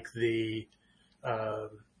like the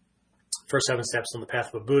first 7 steps on the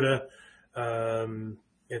path of a Buddha.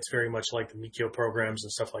 It's very much like the Mikyo programs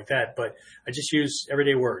and stuff like that. But I just use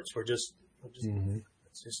everyday words.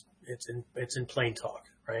 It's in plain talk,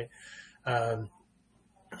 right?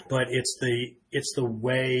 But it's the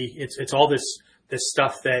way, it's all this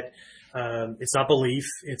stuff that, it's not belief.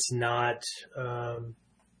 It's not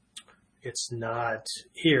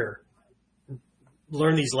here.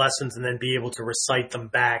 Learn these lessons and then be able to recite them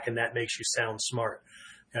back, and that makes you sound smart.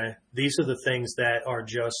 Okay. These are the things that are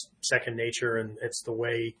just second nature, and it's the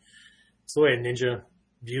way a ninja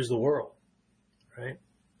views the world. Right.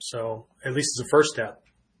 So at least it's a first step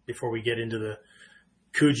before we get into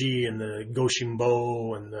Kuji and the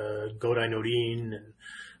Goshimbo and the Godai Norin and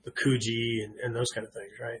the Kuji and those kind of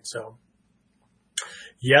things, right? So,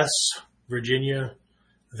 yes, Virginia,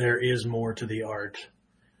 there is more to the art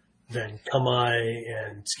than kamae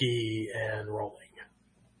and ski and rolling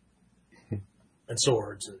and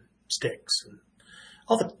swords and sticks and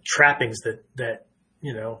all the trappings that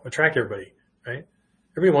attract everybody, right?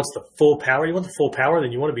 Everybody wants the full power. You want the full power,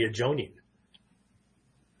 then you want to be a Jonin,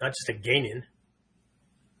 not just a Genin.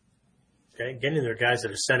 Okay, Genin are guys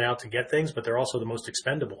that are sent out to get things, but they're also the most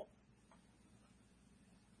expendable.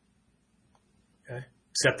 Okay,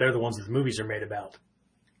 except they're the ones that the movies are made about.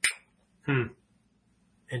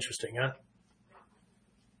 Interesting, huh?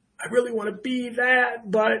 I really want to be that,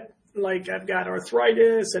 but like I've got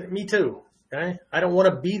arthritis, and me too. Okay, I don't want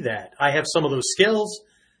to be that. I have some of those skills.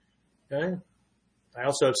 Okay, I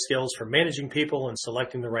also have skills for managing people and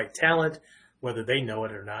selecting the right talent, whether they know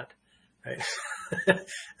it or not, right?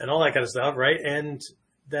 And all that kind of stuff, right? And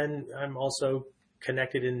then I'm also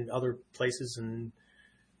connected in other places, and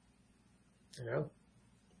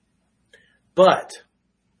but.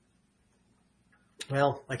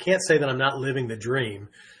 Well, I can't say that I'm not living the dream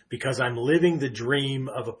because I'm living the dream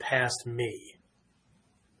of a past me.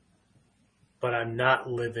 But I'm not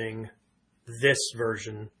living this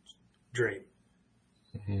version dream.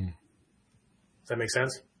 Mm-hmm. Does that make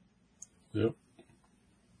sense? Yep.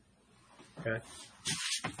 Okay.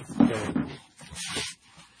 So,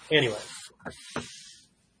 anyway.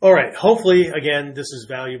 All right. Hopefully, again, this is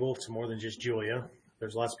valuable to more than just Julia.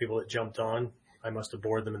 There's lots of people that jumped on. I must have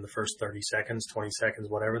bored them in the first 30 seconds, 20 seconds,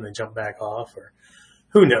 whatever, and they jump back off, or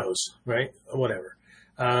who knows, right? Whatever.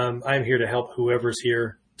 I'm here to help whoever's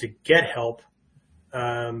here to get help,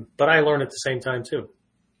 but I learn at the same time too,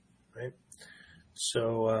 right?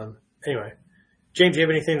 So anyway, James, do you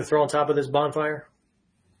have anything to throw on top of this bonfire?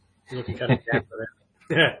 You're looking kind of down for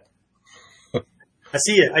that. I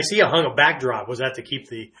see you hung a backdrop. Was that to keep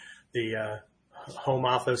the home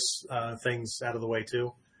office things out of the way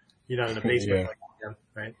too? You're not in the basement, like I am,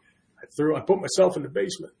 right? I put myself in the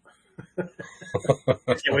basement. I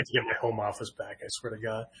can't wait to get my home office back. I swear to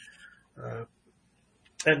God.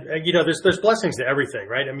 And there's blessings to everything,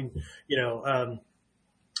 right? I mean,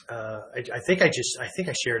 I think I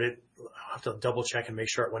shared it. I'll have to double check and make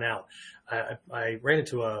sure it went out. I ran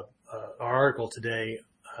into an article today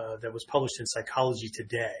that was published in Psychology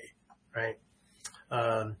Today, right?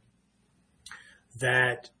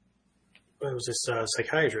 That it was this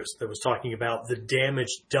psychiatrist that was talking about the damage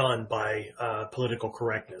done by political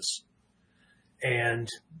correctness, and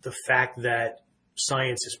the fact that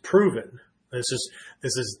science is proven. This is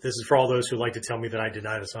for all those who like to tell me that I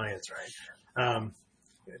deny the science, right?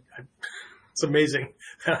 It's amazing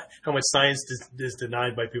how much science is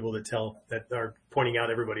denied by people that are pointing out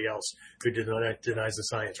everybody else who denies the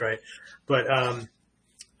science, right? But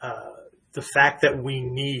the fact that we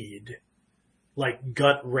need like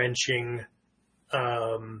gut-wrenching,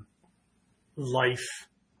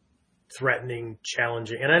 life-threatening,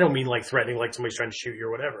 challenging, and I don't mean like threatening, like somebody's trying to shoot you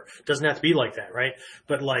or whatever. It doesn't have to be like that, right?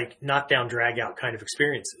 But like knockdown, drag-out kind of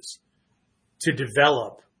experiences to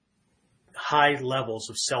develop high levels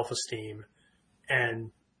of self-esteem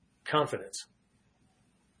and confidence,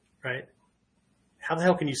 right? How the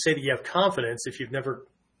hell can you say that you have confidence if you've never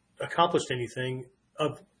accomplished anything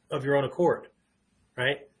of your own accord,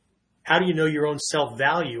 right? How do you know your own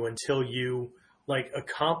self-value until you like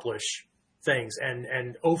accomplish things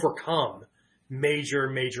and overcome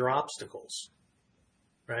major obstacles,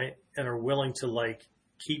 right? And are willing to like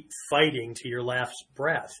keep fighting to your last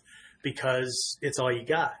breath because it's all you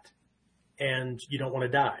got and you don't want to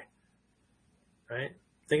die, right?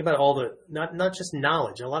 Think about all the, not just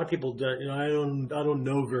knowledge. A lot of people do, I don't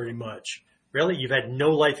know very much. Really? You've had no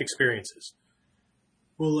life experiences.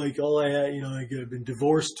 Well, like all I had, I've been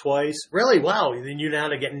divorced twice. Really? Wow. Then you know how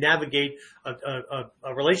to navigate a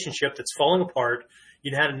relationship that's falling apart.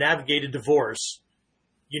 You know how to navigate a divorce.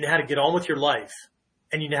 You know how to get on with your life,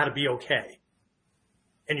 and you know how to be okay.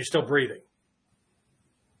 And you're still breathing.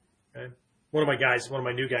 Okay. One of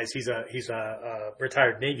my new guys, he's a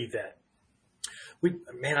retired Navy vet.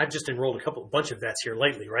 I've just enrolled a bunch of vets here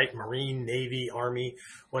lately, right? Marine, Navy, Army,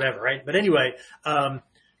 whatever, right? But anyway,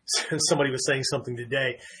 somebody was saying something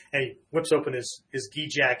today, and he whips open his gi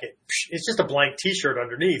jacket. It's just a blank T-shirt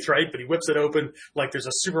underneath, right? But he whips it open like there's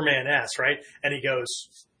a Superman ass, right? And he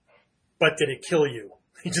goes, "But did it kill you?"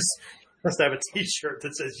 He just must have a T-shirt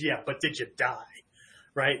that says, "Yeah, but did you die?"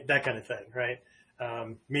 Right? That kind of thing, right?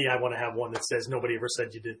 I want to have one that says, "Nobody ever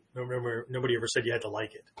said you did. Nobody ever said you had to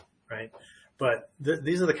like it," right? But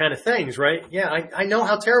these are the kind of things, right? Yeah, I know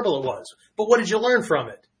how terrible it was, but what did you learn from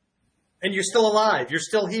it? And you're still alive. You're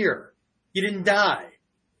still here. You didn't die.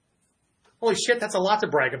 Holy shit, that's a lot to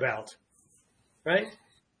brag about. Right?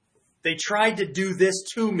 They tried to do this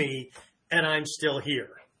to me, and I'm still here.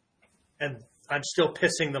 And I'm still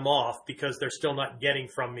pissing them off because they're still not getting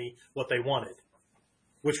from me what they wanted,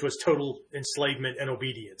 which was total enslavement and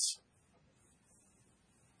obedience.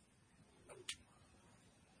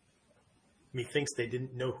 Methinks they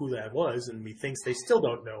didn't know who that was, and methinks they still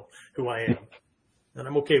don't know who I am. And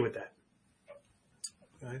I'm okay with that.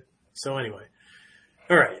 Okay? So anyway.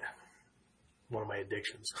 All right. One of my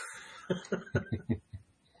addictions.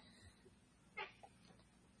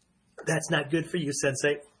 That's not good for you,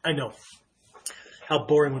 Sensei. I know. How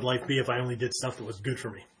boring would life be if I only did stuff that was good for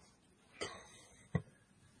me?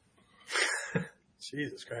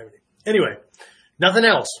 Jesus Christ. Anyway, nothing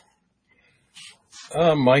else.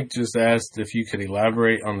 Mike just asked if you could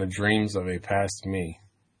elaborate on the dreams of a past me.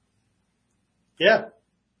 Yeah.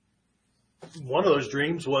 One of those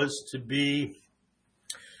dreams was to be,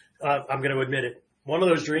 I'm going to admit it, one of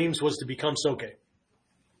those dreams was to become Soke.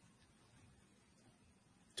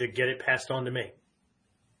 To get it passed on to me.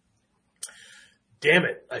 Damn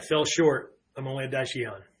it, I fell short. I'm only a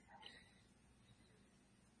Daishihan.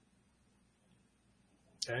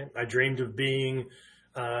 Okay, I dreamed of being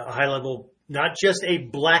a high level, not just a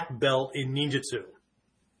black belt in ninjutsu.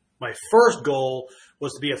 My first goal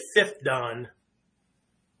was to be a 5th dan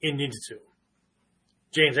in ninjutsu.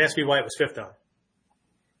 James, ask me why it was 5th dan.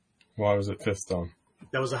 Why was it 5th dan?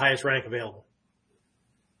 That was the highest rank available.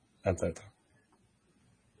 At that time.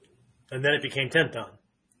 And then it became 10th dan.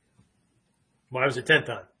 Why was it 10th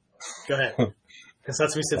dan? Go ahead. Because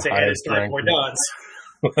that's me since they added 5 more dans.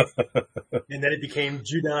 And then it became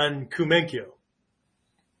Judan Kumenkyo.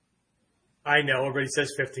 I know, everybody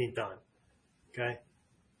says 15th dan. Okay?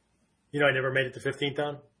 You know I never made it to 15th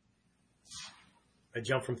dan? I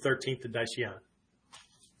jumped from 13th to Daishihan.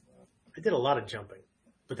 I did a lot of jumping.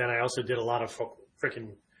 But then I also did a lot of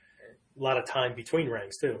time between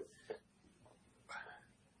ranks too.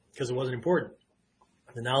 Because it wasn't important.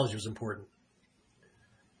 The knowledge was important.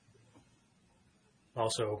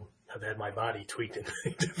 Also, I've had my body tweaked in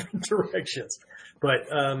different directions. But,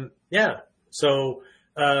 yeah. So,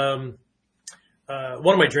 one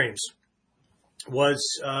of my dreams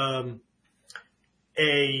was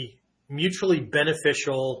a mutually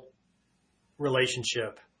beneficial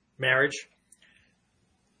relationship, marriage.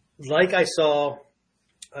 Like I saw,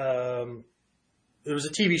 there was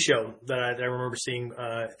a TV show that I remember seeing,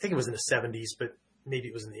 I think it was in the 70s, but maybe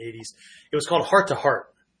it was in the 80s. It was called Heart to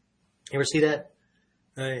Heart. You ever see that?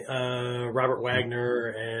 Robert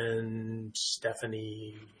Wagner and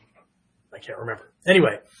Stephanie, I can't remember.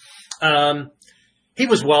 Anyway, he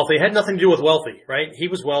was wealthy. It had nothing to do with wealthy, right? He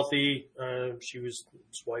was wealthy. She was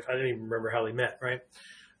his wife. I don't even remember how they met, right?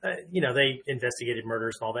 They investigated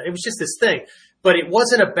murders and all that. It was just this thing. But it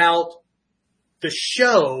wasn't about the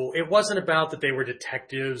show. It wasn't about that they were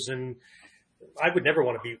detectives, and I would never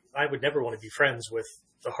want to be friends with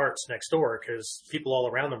the Harts next door because people all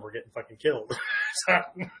around them were getting fucking killed. So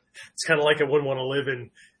it's kind of like I wouldn't want to live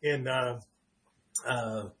in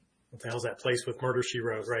what the hell's that place with Murder, She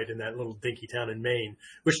Wrote, right? In that little dinky town in Maine,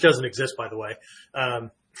 which doesn't exist, by the way.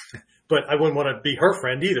 But I wouldn't want to be her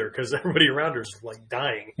friend either because everybody around her is like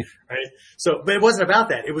dying, right? So, but it wasn't about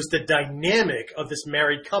that. It was the dynamic of this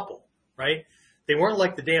married couple, right? They weren't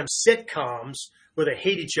like the damn sitcoms where they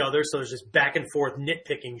hate each other, so there's this back and forth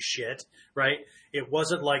nitpicking shit, right? It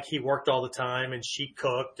wasn't like he worked all the time and she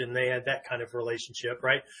cooked and they had that kind of relationship,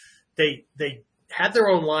 right? They had their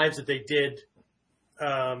own lives that they did,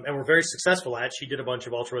 and were very successful at. She did a bunch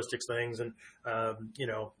of altruistic things and,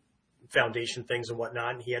 foundation things and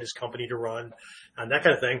whatnot. And he had his company to run and that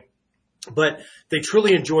kind of thing. But they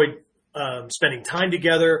truly enjoyed, spending time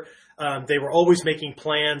together. They were always making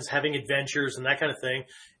plans, having adventures and that kind of thing.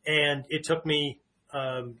 And it took me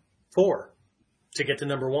 4 to get to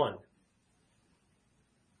number 1.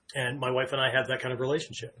 And my wife and I have that kind of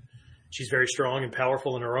relationship. She's very strong and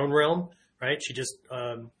powerful in her own realm, right? She just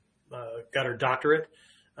got her doctorate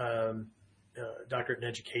in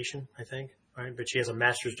education, I think, right? But she has a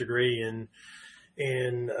master's degree in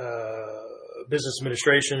business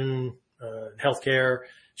administration, healthcare.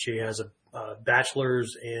 She has a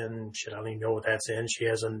bachelor's in shit. I don't even know what that's in. She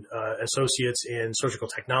has an associate's in surgical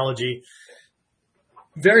technology.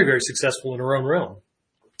 Very, very successful in her own realm.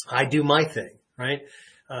 I do my thing, right?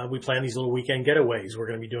 We plan these little weekend getaways. We're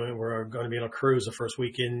going to be on a cruise the first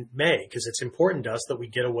week in May because it's important to us that we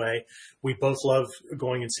get away. We both love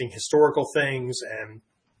going and seeing historical things and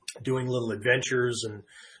doing little adventures and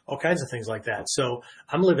all kinds of things like that. So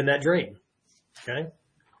I'm living that dream. Okay.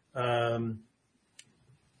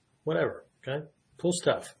 whatever. Okay. Cool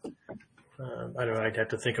stuff. I don't know. I'd have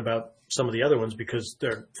to think about some of the other ones because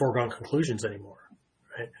they're foregone conclusions anymore.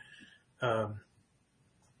 Right. I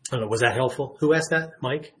don't know. Was that helpful? Who asked that?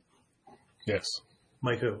 Mike? Yes.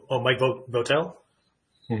 Mike who? Oh, Mike Votel?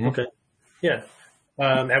 Mm-hmm. Okay. Yeah.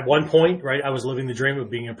 At one point, right, I was living the dream of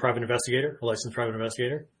being a private investigator, a licensed private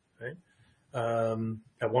investigator, right?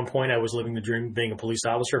 At one point, I was living the dream of being a police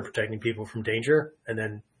officer and protecting people from danger. And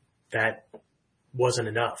then that wasn't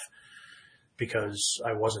enough because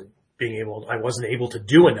I wasn't able to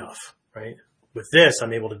do enough, right? With this,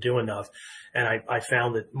 I'm able to do enough. And I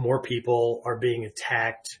found that more people are being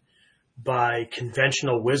attacked by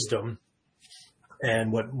conventional wisdom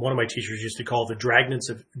and what one of my teachers used to call the dragons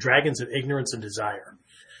of ignorance and desire,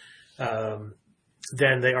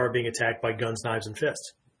 then they are being attacked by guns, knives, and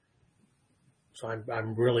fists. So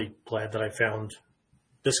I'm really glad that I found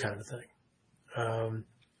this kind of thing.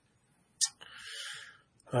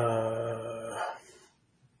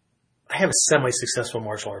 I have a semi-successful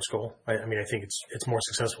martial arts school. I mean, I think it's more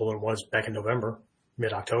successful than it was back in November,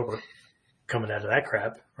 mid-October, coming out of that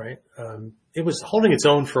crap, right? It was holding its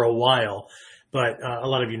own for a while. But a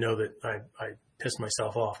lot of you know that I pissed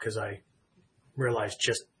myself off because I realized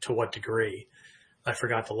just to what degree I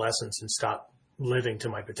forgot the lessons and stopped living to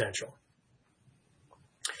my potential.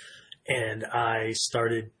 And I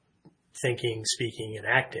started thinking, speaking, and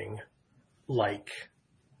acting like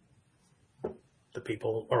the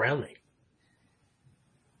people around me.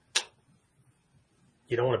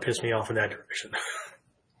 You don't want to piss me off in that direction.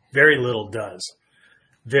 Very little does.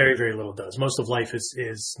 Very, very little does. Most of life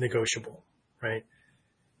is negotiable. Right.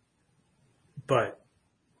 But,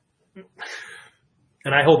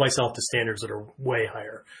 and I hold myself to standards that are way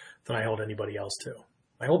higher than I hold anybody else to.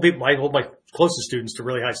 I hold my closest students to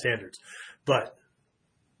really high standards, but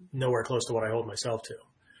nowhere close to what I hold myself to.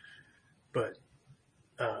 But,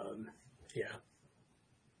 yeah,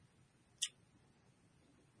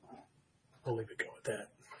 we'll leave it go with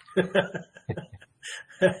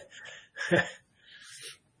that.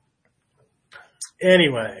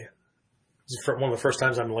 Anyway. For one of the first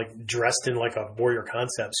times I'm like dressed in like a Warrior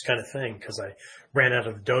Concepts kind of thing because I ran out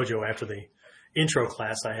of the dojo after the intro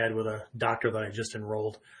class I had with a doctor that I just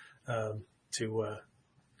enrolled to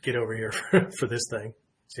get over here for this thing.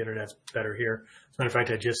 The internet's better here. As a matter of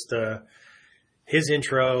fact, I just his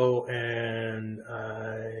intro and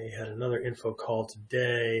I had another info call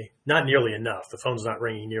today. Not nearly enough. The phone's not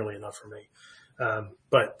ringing nearly enough for me.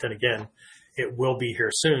 But then again, it will be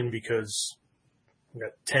here soon because we've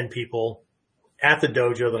got 10 people at the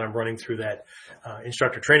dojo that I'm running through that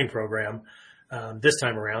instructor training program this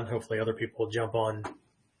time around. Hopefully other people will jump on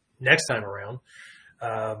next time around.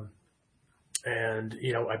 And,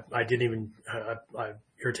 you know, I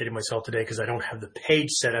irritated myself today because I don't have the page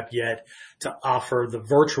set up yet to offer the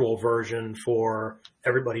virtual version for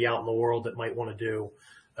everybody out in the world that might want to do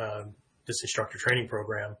this instructor training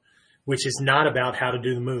program, which is not about how to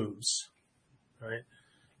do the moves, right?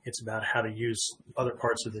 It's about how to use other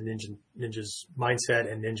parts of the ninja's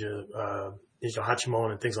mindset and ninja hachimon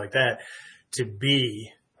and things like that to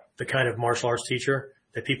be the kind of martial arts teacher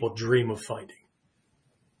that people dream of finding,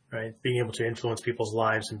 right? Being able to influence people's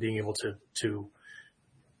lives and being able to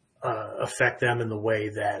affect them in the way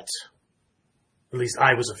that at least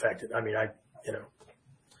I was affected. I mean, I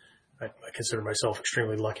consider myself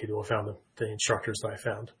extremely lucky to have found the instructors that I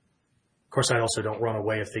found. Of course, I also don't run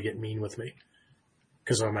away if they get mean with me.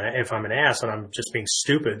 Because if I'm an ass and I'm just being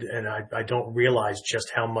stupid and I don't realize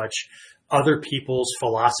just how much other people's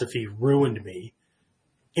philosophy ruined me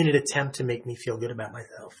in an attempt to make me feel good about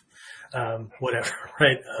myself. Whatever,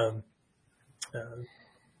 right?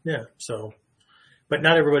 Yeah, so, but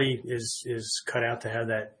not everybody is cut out to have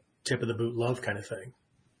that tip of the boot love kind of thing,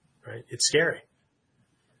 right? It's scary.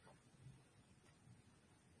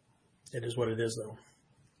 It is what it is, though.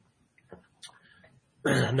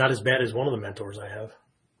 Not as bad as one of the mentors I have.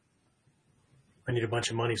 I need a bunch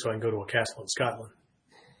of money so I can go to a castle in Scotland.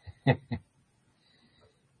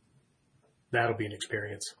 That'll be an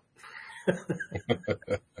experience.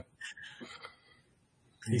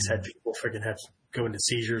 He's had people freaking go into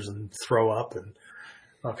seizures and throw up and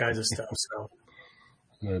all kinds of stuff. So,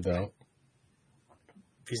 no doubt.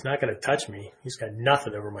 If he's not going to touch me, he's got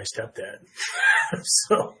nothing over my stepdad.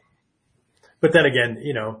 So, but then again,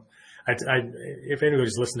 you know, if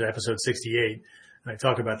anybody's listened to episode 68, and I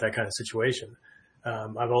talk about that kind of situation,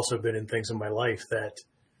 I've also been in things in my life that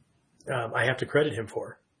I have to credit him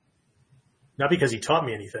for. Not because he taught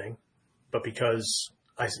me anything, but because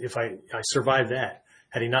if I survived that,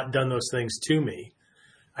 had he not done those things to me,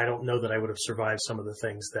 I don't know that I would have survived some of the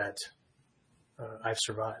things that I've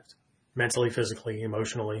survived. mentally, physically,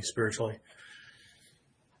 emotionally, spiritually.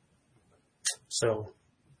 So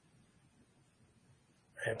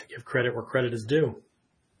I have to give credit where credit is due.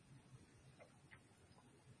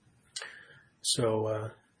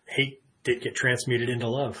 So hate did get transmuted into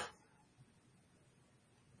love.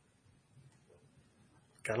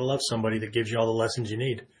 Gotta love somebody that gives you all the lessons you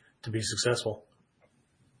need to be successful.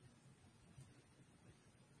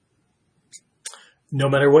 No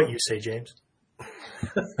matter what you say, James.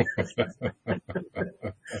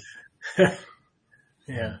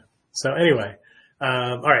 Yeah. So anyway,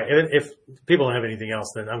 all right. If people don't have anything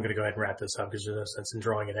else, then I'm going to go ahead and wrap this up because there's no sense in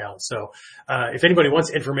drawing it out. So if anybody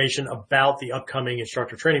wants information about the upcoming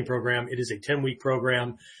instructor training program, it is a 10-week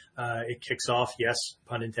program. It kicks off, yes,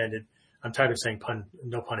 pun intended. I'm tired of saying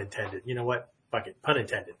no pun intended. You know what? Fuck it. Pun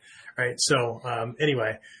intended. All right. So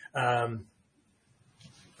anyway,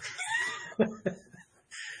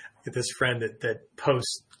 get this friend that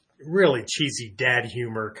posts really cheesy dad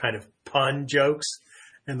humor kind of pun jokes.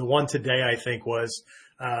 And the one today, I think, was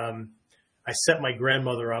I set my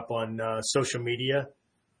grandmother up on social media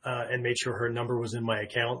and made sure her number was in my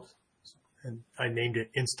account. And I named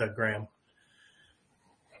it Instagram.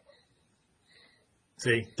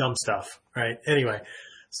 See, dumb stuff, right? Anyway,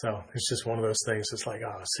 so it's just one of those things. It's like,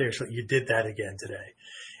 oh, seriously, you did that again today.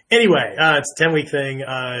 Anyway, it's a 10-week thing.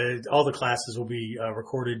 All the classes will be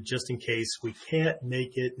recorded just in case we can't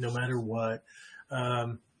make it no matter what.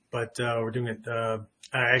 But we're doing it.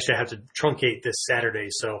 I actually have to truncate this Saturday,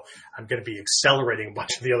 so I'm going to be accelerating a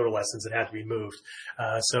bunch of the other lessons that have to be moved.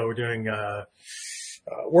 So we're doing a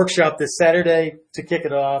workshop this Saturday to kick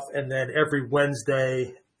it off, and then every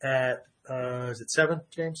Wednesday at is it 7,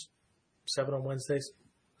 James? 7 on Wednesdays?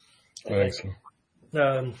 I think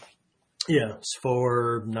so. Yeah, it's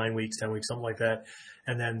for 9 weeks, 10 weeks, something like that.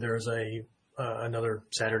 And then there's another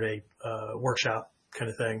Saturday workshop kind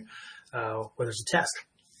of thing where there's a test.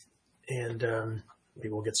 And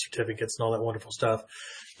people will get certificates and all that wonderful stuff.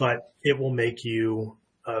 But it will make you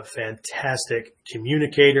a fantastic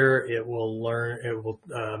communicator. It will learn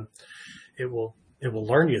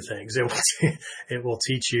you things. It will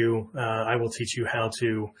teach you. I will teach you how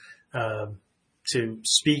to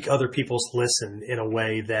speak other people's listen in a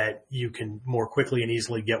way that you can more quickly and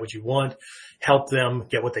easily get what you want, help them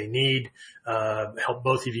get what they need, help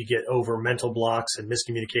both of you get over mental blocks and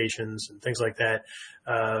miscommunications and things like that.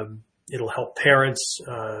 It'll help parents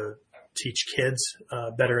teach kids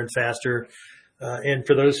better and faster. And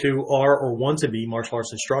for those who are or want to be martial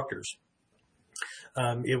arts instructors,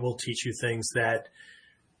 it will teach you things that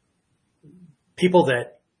people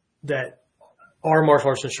that are martial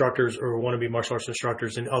arts instructors or want to be martial arts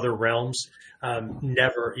instructors in other realms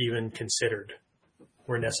never even considered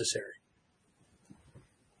were necessary.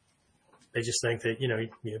 They just think that,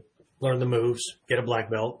 you learn the moves, get a black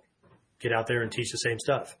belt, get out there and teach the same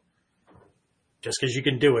stuff. Just because you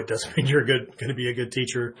can do it doesn't mean you're going to be a good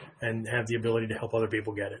teacher and have the ability to help other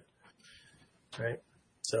people get it. Right?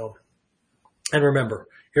 So, and remember,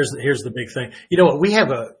 here's the big thing. You know what?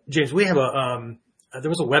 James, there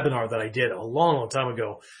was a webinar that I did a long, long time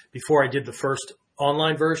ago before I did the first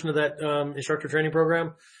online version of that instructor training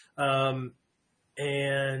program.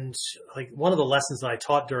 And like one of the lessons that I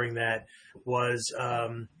taught during that was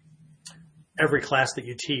every class that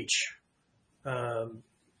you teach,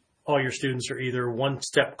 all your students are either one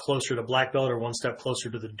step closer to black belt or one step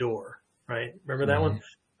closer to the door, right? Remember that one?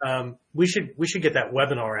 We should get that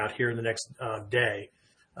webinar out here in the next day.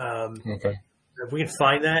 Okay. If we can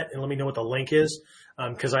find that and let me know what the link is,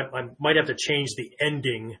 because I might have to change the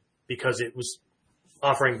ending because it was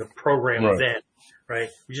offering the program then, right?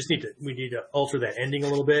 We need to alter that ending a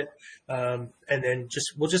little bit, and then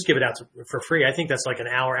we'll just give it out for free. I think that's like an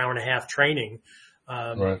hour and a half training,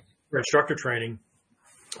 for instructor training,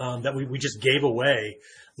 that we just gave away,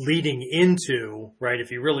 leading into, right?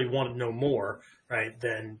 If you really want to know more, right,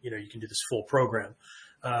 then you can do this full program.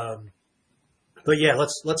 But yeah,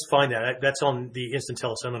 let's find that. That's on the Instant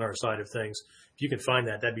Teleseminar side of things. If you can find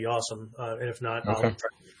that, that'd be awesome. And if not, I'll try to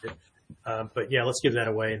get it. But yeah, let's give that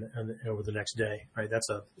away over the next day. Right, that's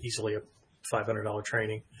easily a $500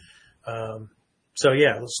 training. So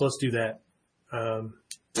yeah, let's do that.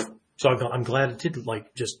 So I'm glad it did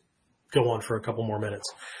just go on for a couple more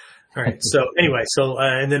minutes. All right. So anyway,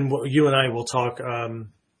 and then you and I will talk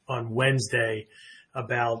on Wednesday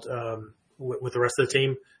about with the rest of the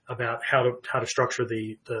team about how to structure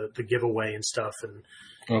the giveaway and stuff, and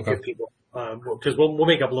give people because we'll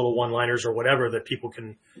make up little one-liners or whatever that people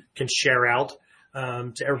can share out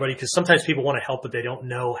to everybody, because sometimes people want to help but they don't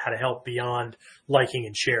know how to help beyond liking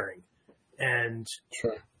and sharing. And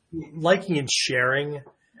liking and sharing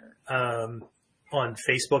on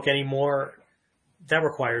Facebook anymore, that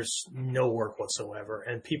requires no work whatsoever.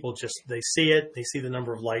 And people they see it, they see the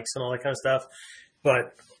number of likes and all that kind of stuff.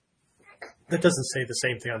 But that doesn't say the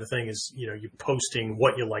same thing on the thing as, you posting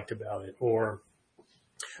what you liked about it, or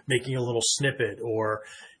making a little snippet, or,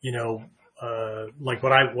 like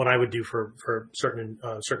what I would do for certain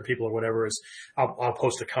people or whatever is I'll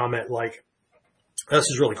post a comment like, this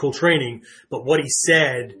is really cool training, but what he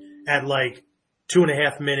said at like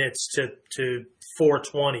 2.5 minutes to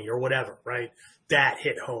 4:20 or whatever, right? That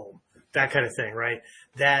hit home, that kind of thing, right?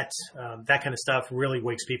 That kind of stuff really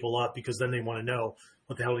wakes people up, because then they want to know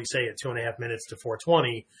what the hell did he say at 2.5 minutes to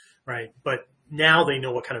 4:20, right? But now they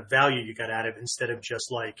know what kind of value you got out of it, instead of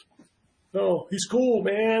just like, oh, he's cool,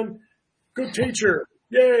 man. Good teacher.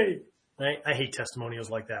 Yay. Right? I hate testimonials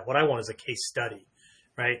like that. What I want is a case study,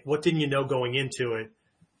 right? What didn't you know going into it,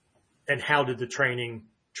 and how did the training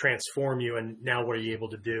transform you, and now what are you able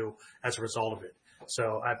to do as a result of it?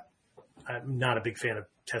 So I'm not a big fan of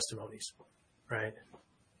testimonies, right?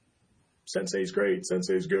 Sensei's great.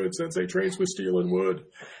 Sensei's good. Sensei trains with steel and wood.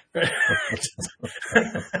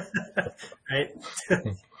 Right?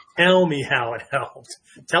 Tell me how it helped.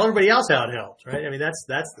 Tell everybody else how it helped, right? I mean, that's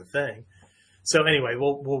the thing. So anyway,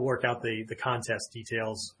 we'll work out the contest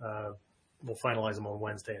details. We'll finalize them on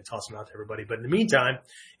Wednesday and toss them out to everybody. But in the meantime,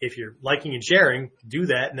 if you're liking and sharing, do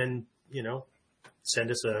that, and then,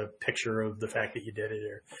 send us a picture of the fact that you did it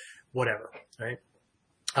or whatever, right?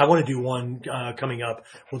 I want to do one coming up.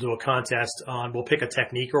 We'll do a contest we'll pick a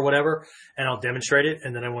technique or whatever, and I'll demonstrate it.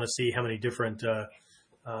 And then I want to see how many different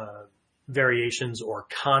variations or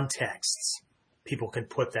contexts people can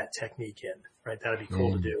put that technique in, right? That'd be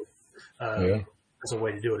cool to do. As a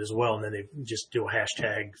way to do it as well. And then they just do a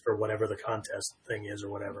hashtag for whatever the contest thing is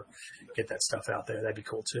or whatever. Get that stuff out there. That'd be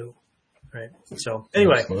cool too. Right. So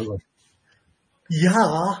anyway. Absolutely.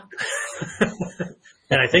 Yeah.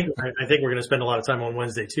 And I think we're going to spend a lot of time on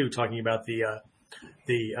Wednesday too, talking about the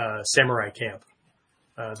samurai camp,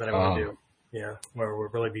 that I want to do. Yeah. Where we'll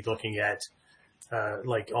really be looking at,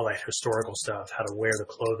 like all that historical stuff, how to wear the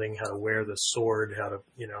clothing, how to wear the sword, how to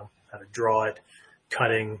draw it,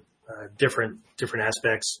 cutting, different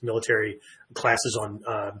aspects, military classes on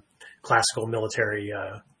classical military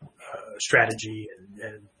strategy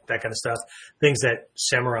and that kind of stuff, things that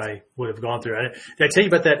samurai would have gone through. Did I tell you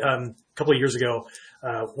about that a couple of years ago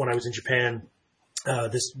when I was in Japan?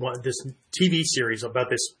 This TV series about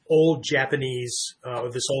this old Japanese,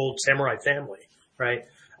 this old samurai family, right?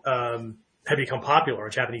 Had become popular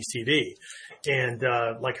on Japanese TV, and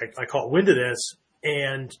I caught wind of this,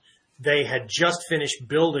 and they had just finished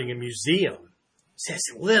building a museum. It's this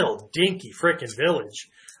little dinky frickin' village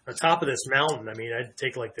on top of this mountain. I mean, I'd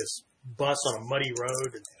take like this bus on a muddy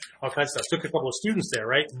road and all kinds of stuff. Took a couple of students there,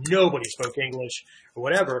 right? Nobody spoke English or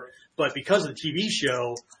whatever. But because of the TV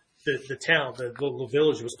show, the town, the little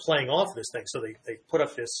village was playing off this thing. So they put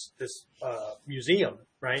up this museum,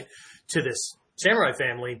 right, to this samurai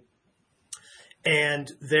family.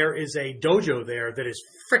 And there is a dojo there that is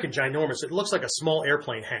frickin' ginormous. It looks like a small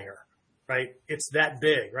airplane hangar. Right? It's that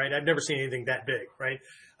big, right? I've never seen anything that big, right?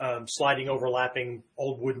 Sliding, overlapping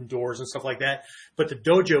old wooden doors and stuff like that. But the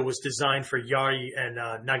dojo was designed for yari and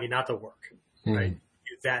naginata work, right?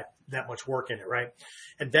 That much work in it, right?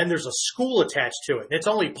 And then there's a school attached to it. And it's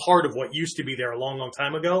only part of what used to be there a long, long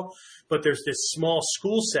time ago. But there's this small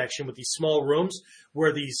school section with these small rooms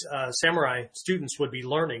where these samurai students would be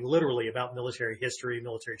learning literally about military history,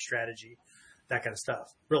 military strategy, that kind of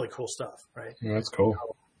stuff. Really cool stuff, right? Yeah, that's cool.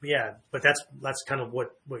 Yeah, but that's kind of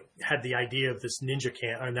what had the idea of this ninja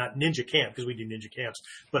camp, or not ninja camp because we do ninja camps,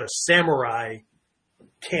 but a samurai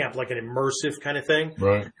camp, like an immersive kind of thing.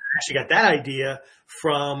 Right. I actually got that idea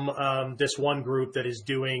from this one group that is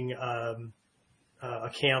doing a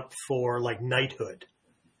camp for like knighthood.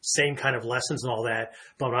 Same kind of lessons and all that.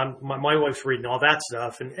 But my wife's reading all that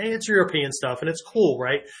stuff, and hey, it's European stuff, and it's cool,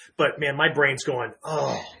 right? But man, my brain's going,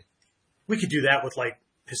 oh, we could do that with like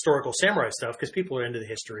historical samurai stuff because people are into the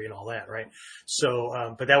history and all that, right?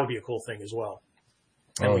 So, but that would be a cool thing as well.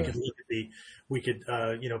 And we could look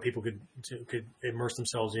at people could immerse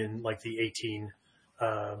themselves in like the 18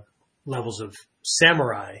 levels of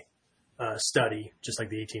samurai study, just like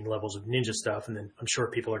the 18 levels of ninja stuff. And then I'm sure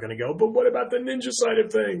people are going to go, but what about the ninja side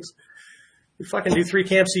of things? We fucking do 3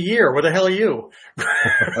 camps a year. Where the hell are you?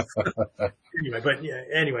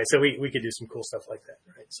 Anyway, so we could do some cool stuff like that,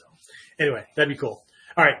 right? So anyway, that'd be cool.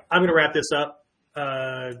 All right, I'm going to wrap this up.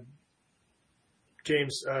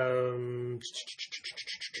 James, we'll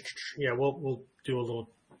do a little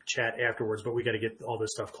chat afterwards, but we got to get all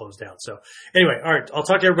this stuff closed down. So anyway, all right. I'll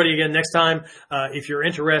talk to everybody again next time. If you're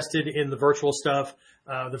interested in the virtual stuff,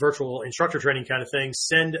 the virtual instructor training kind of thing,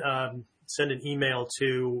 send an email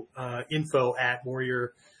to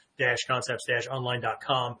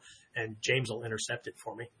info@warrior-concepts-online.com, and James will intercept it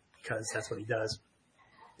for me because that's what he does.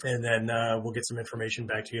 And then we'll get some information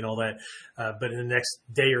back to you and all that. But in the next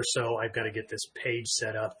day or so, I've got to get this page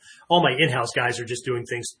set up. All my in-house guys are just doing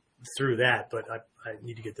things through that, but I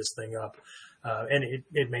need to get this thing up. And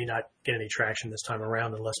it may not get any traction this time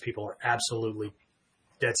around unless people are absolutely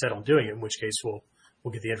dead set on doing it, in which case we'll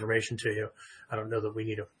get the information to you. I don't know that we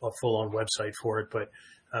need a full-on website for it, but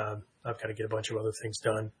I've got to get a bunch of other things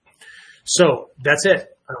done. So that's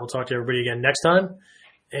it. I will talk to everybody again next time.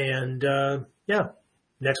 And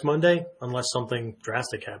next Monday, unless something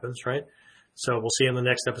drastic happens, right? So we'll see you in the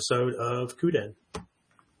next episode of KUDEN.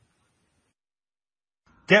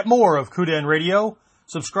 Get more of KUDEN Radio.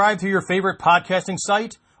 Subscribe to your favorite podcasting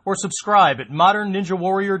site or subscribe at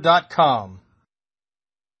modernninjawarrior.com.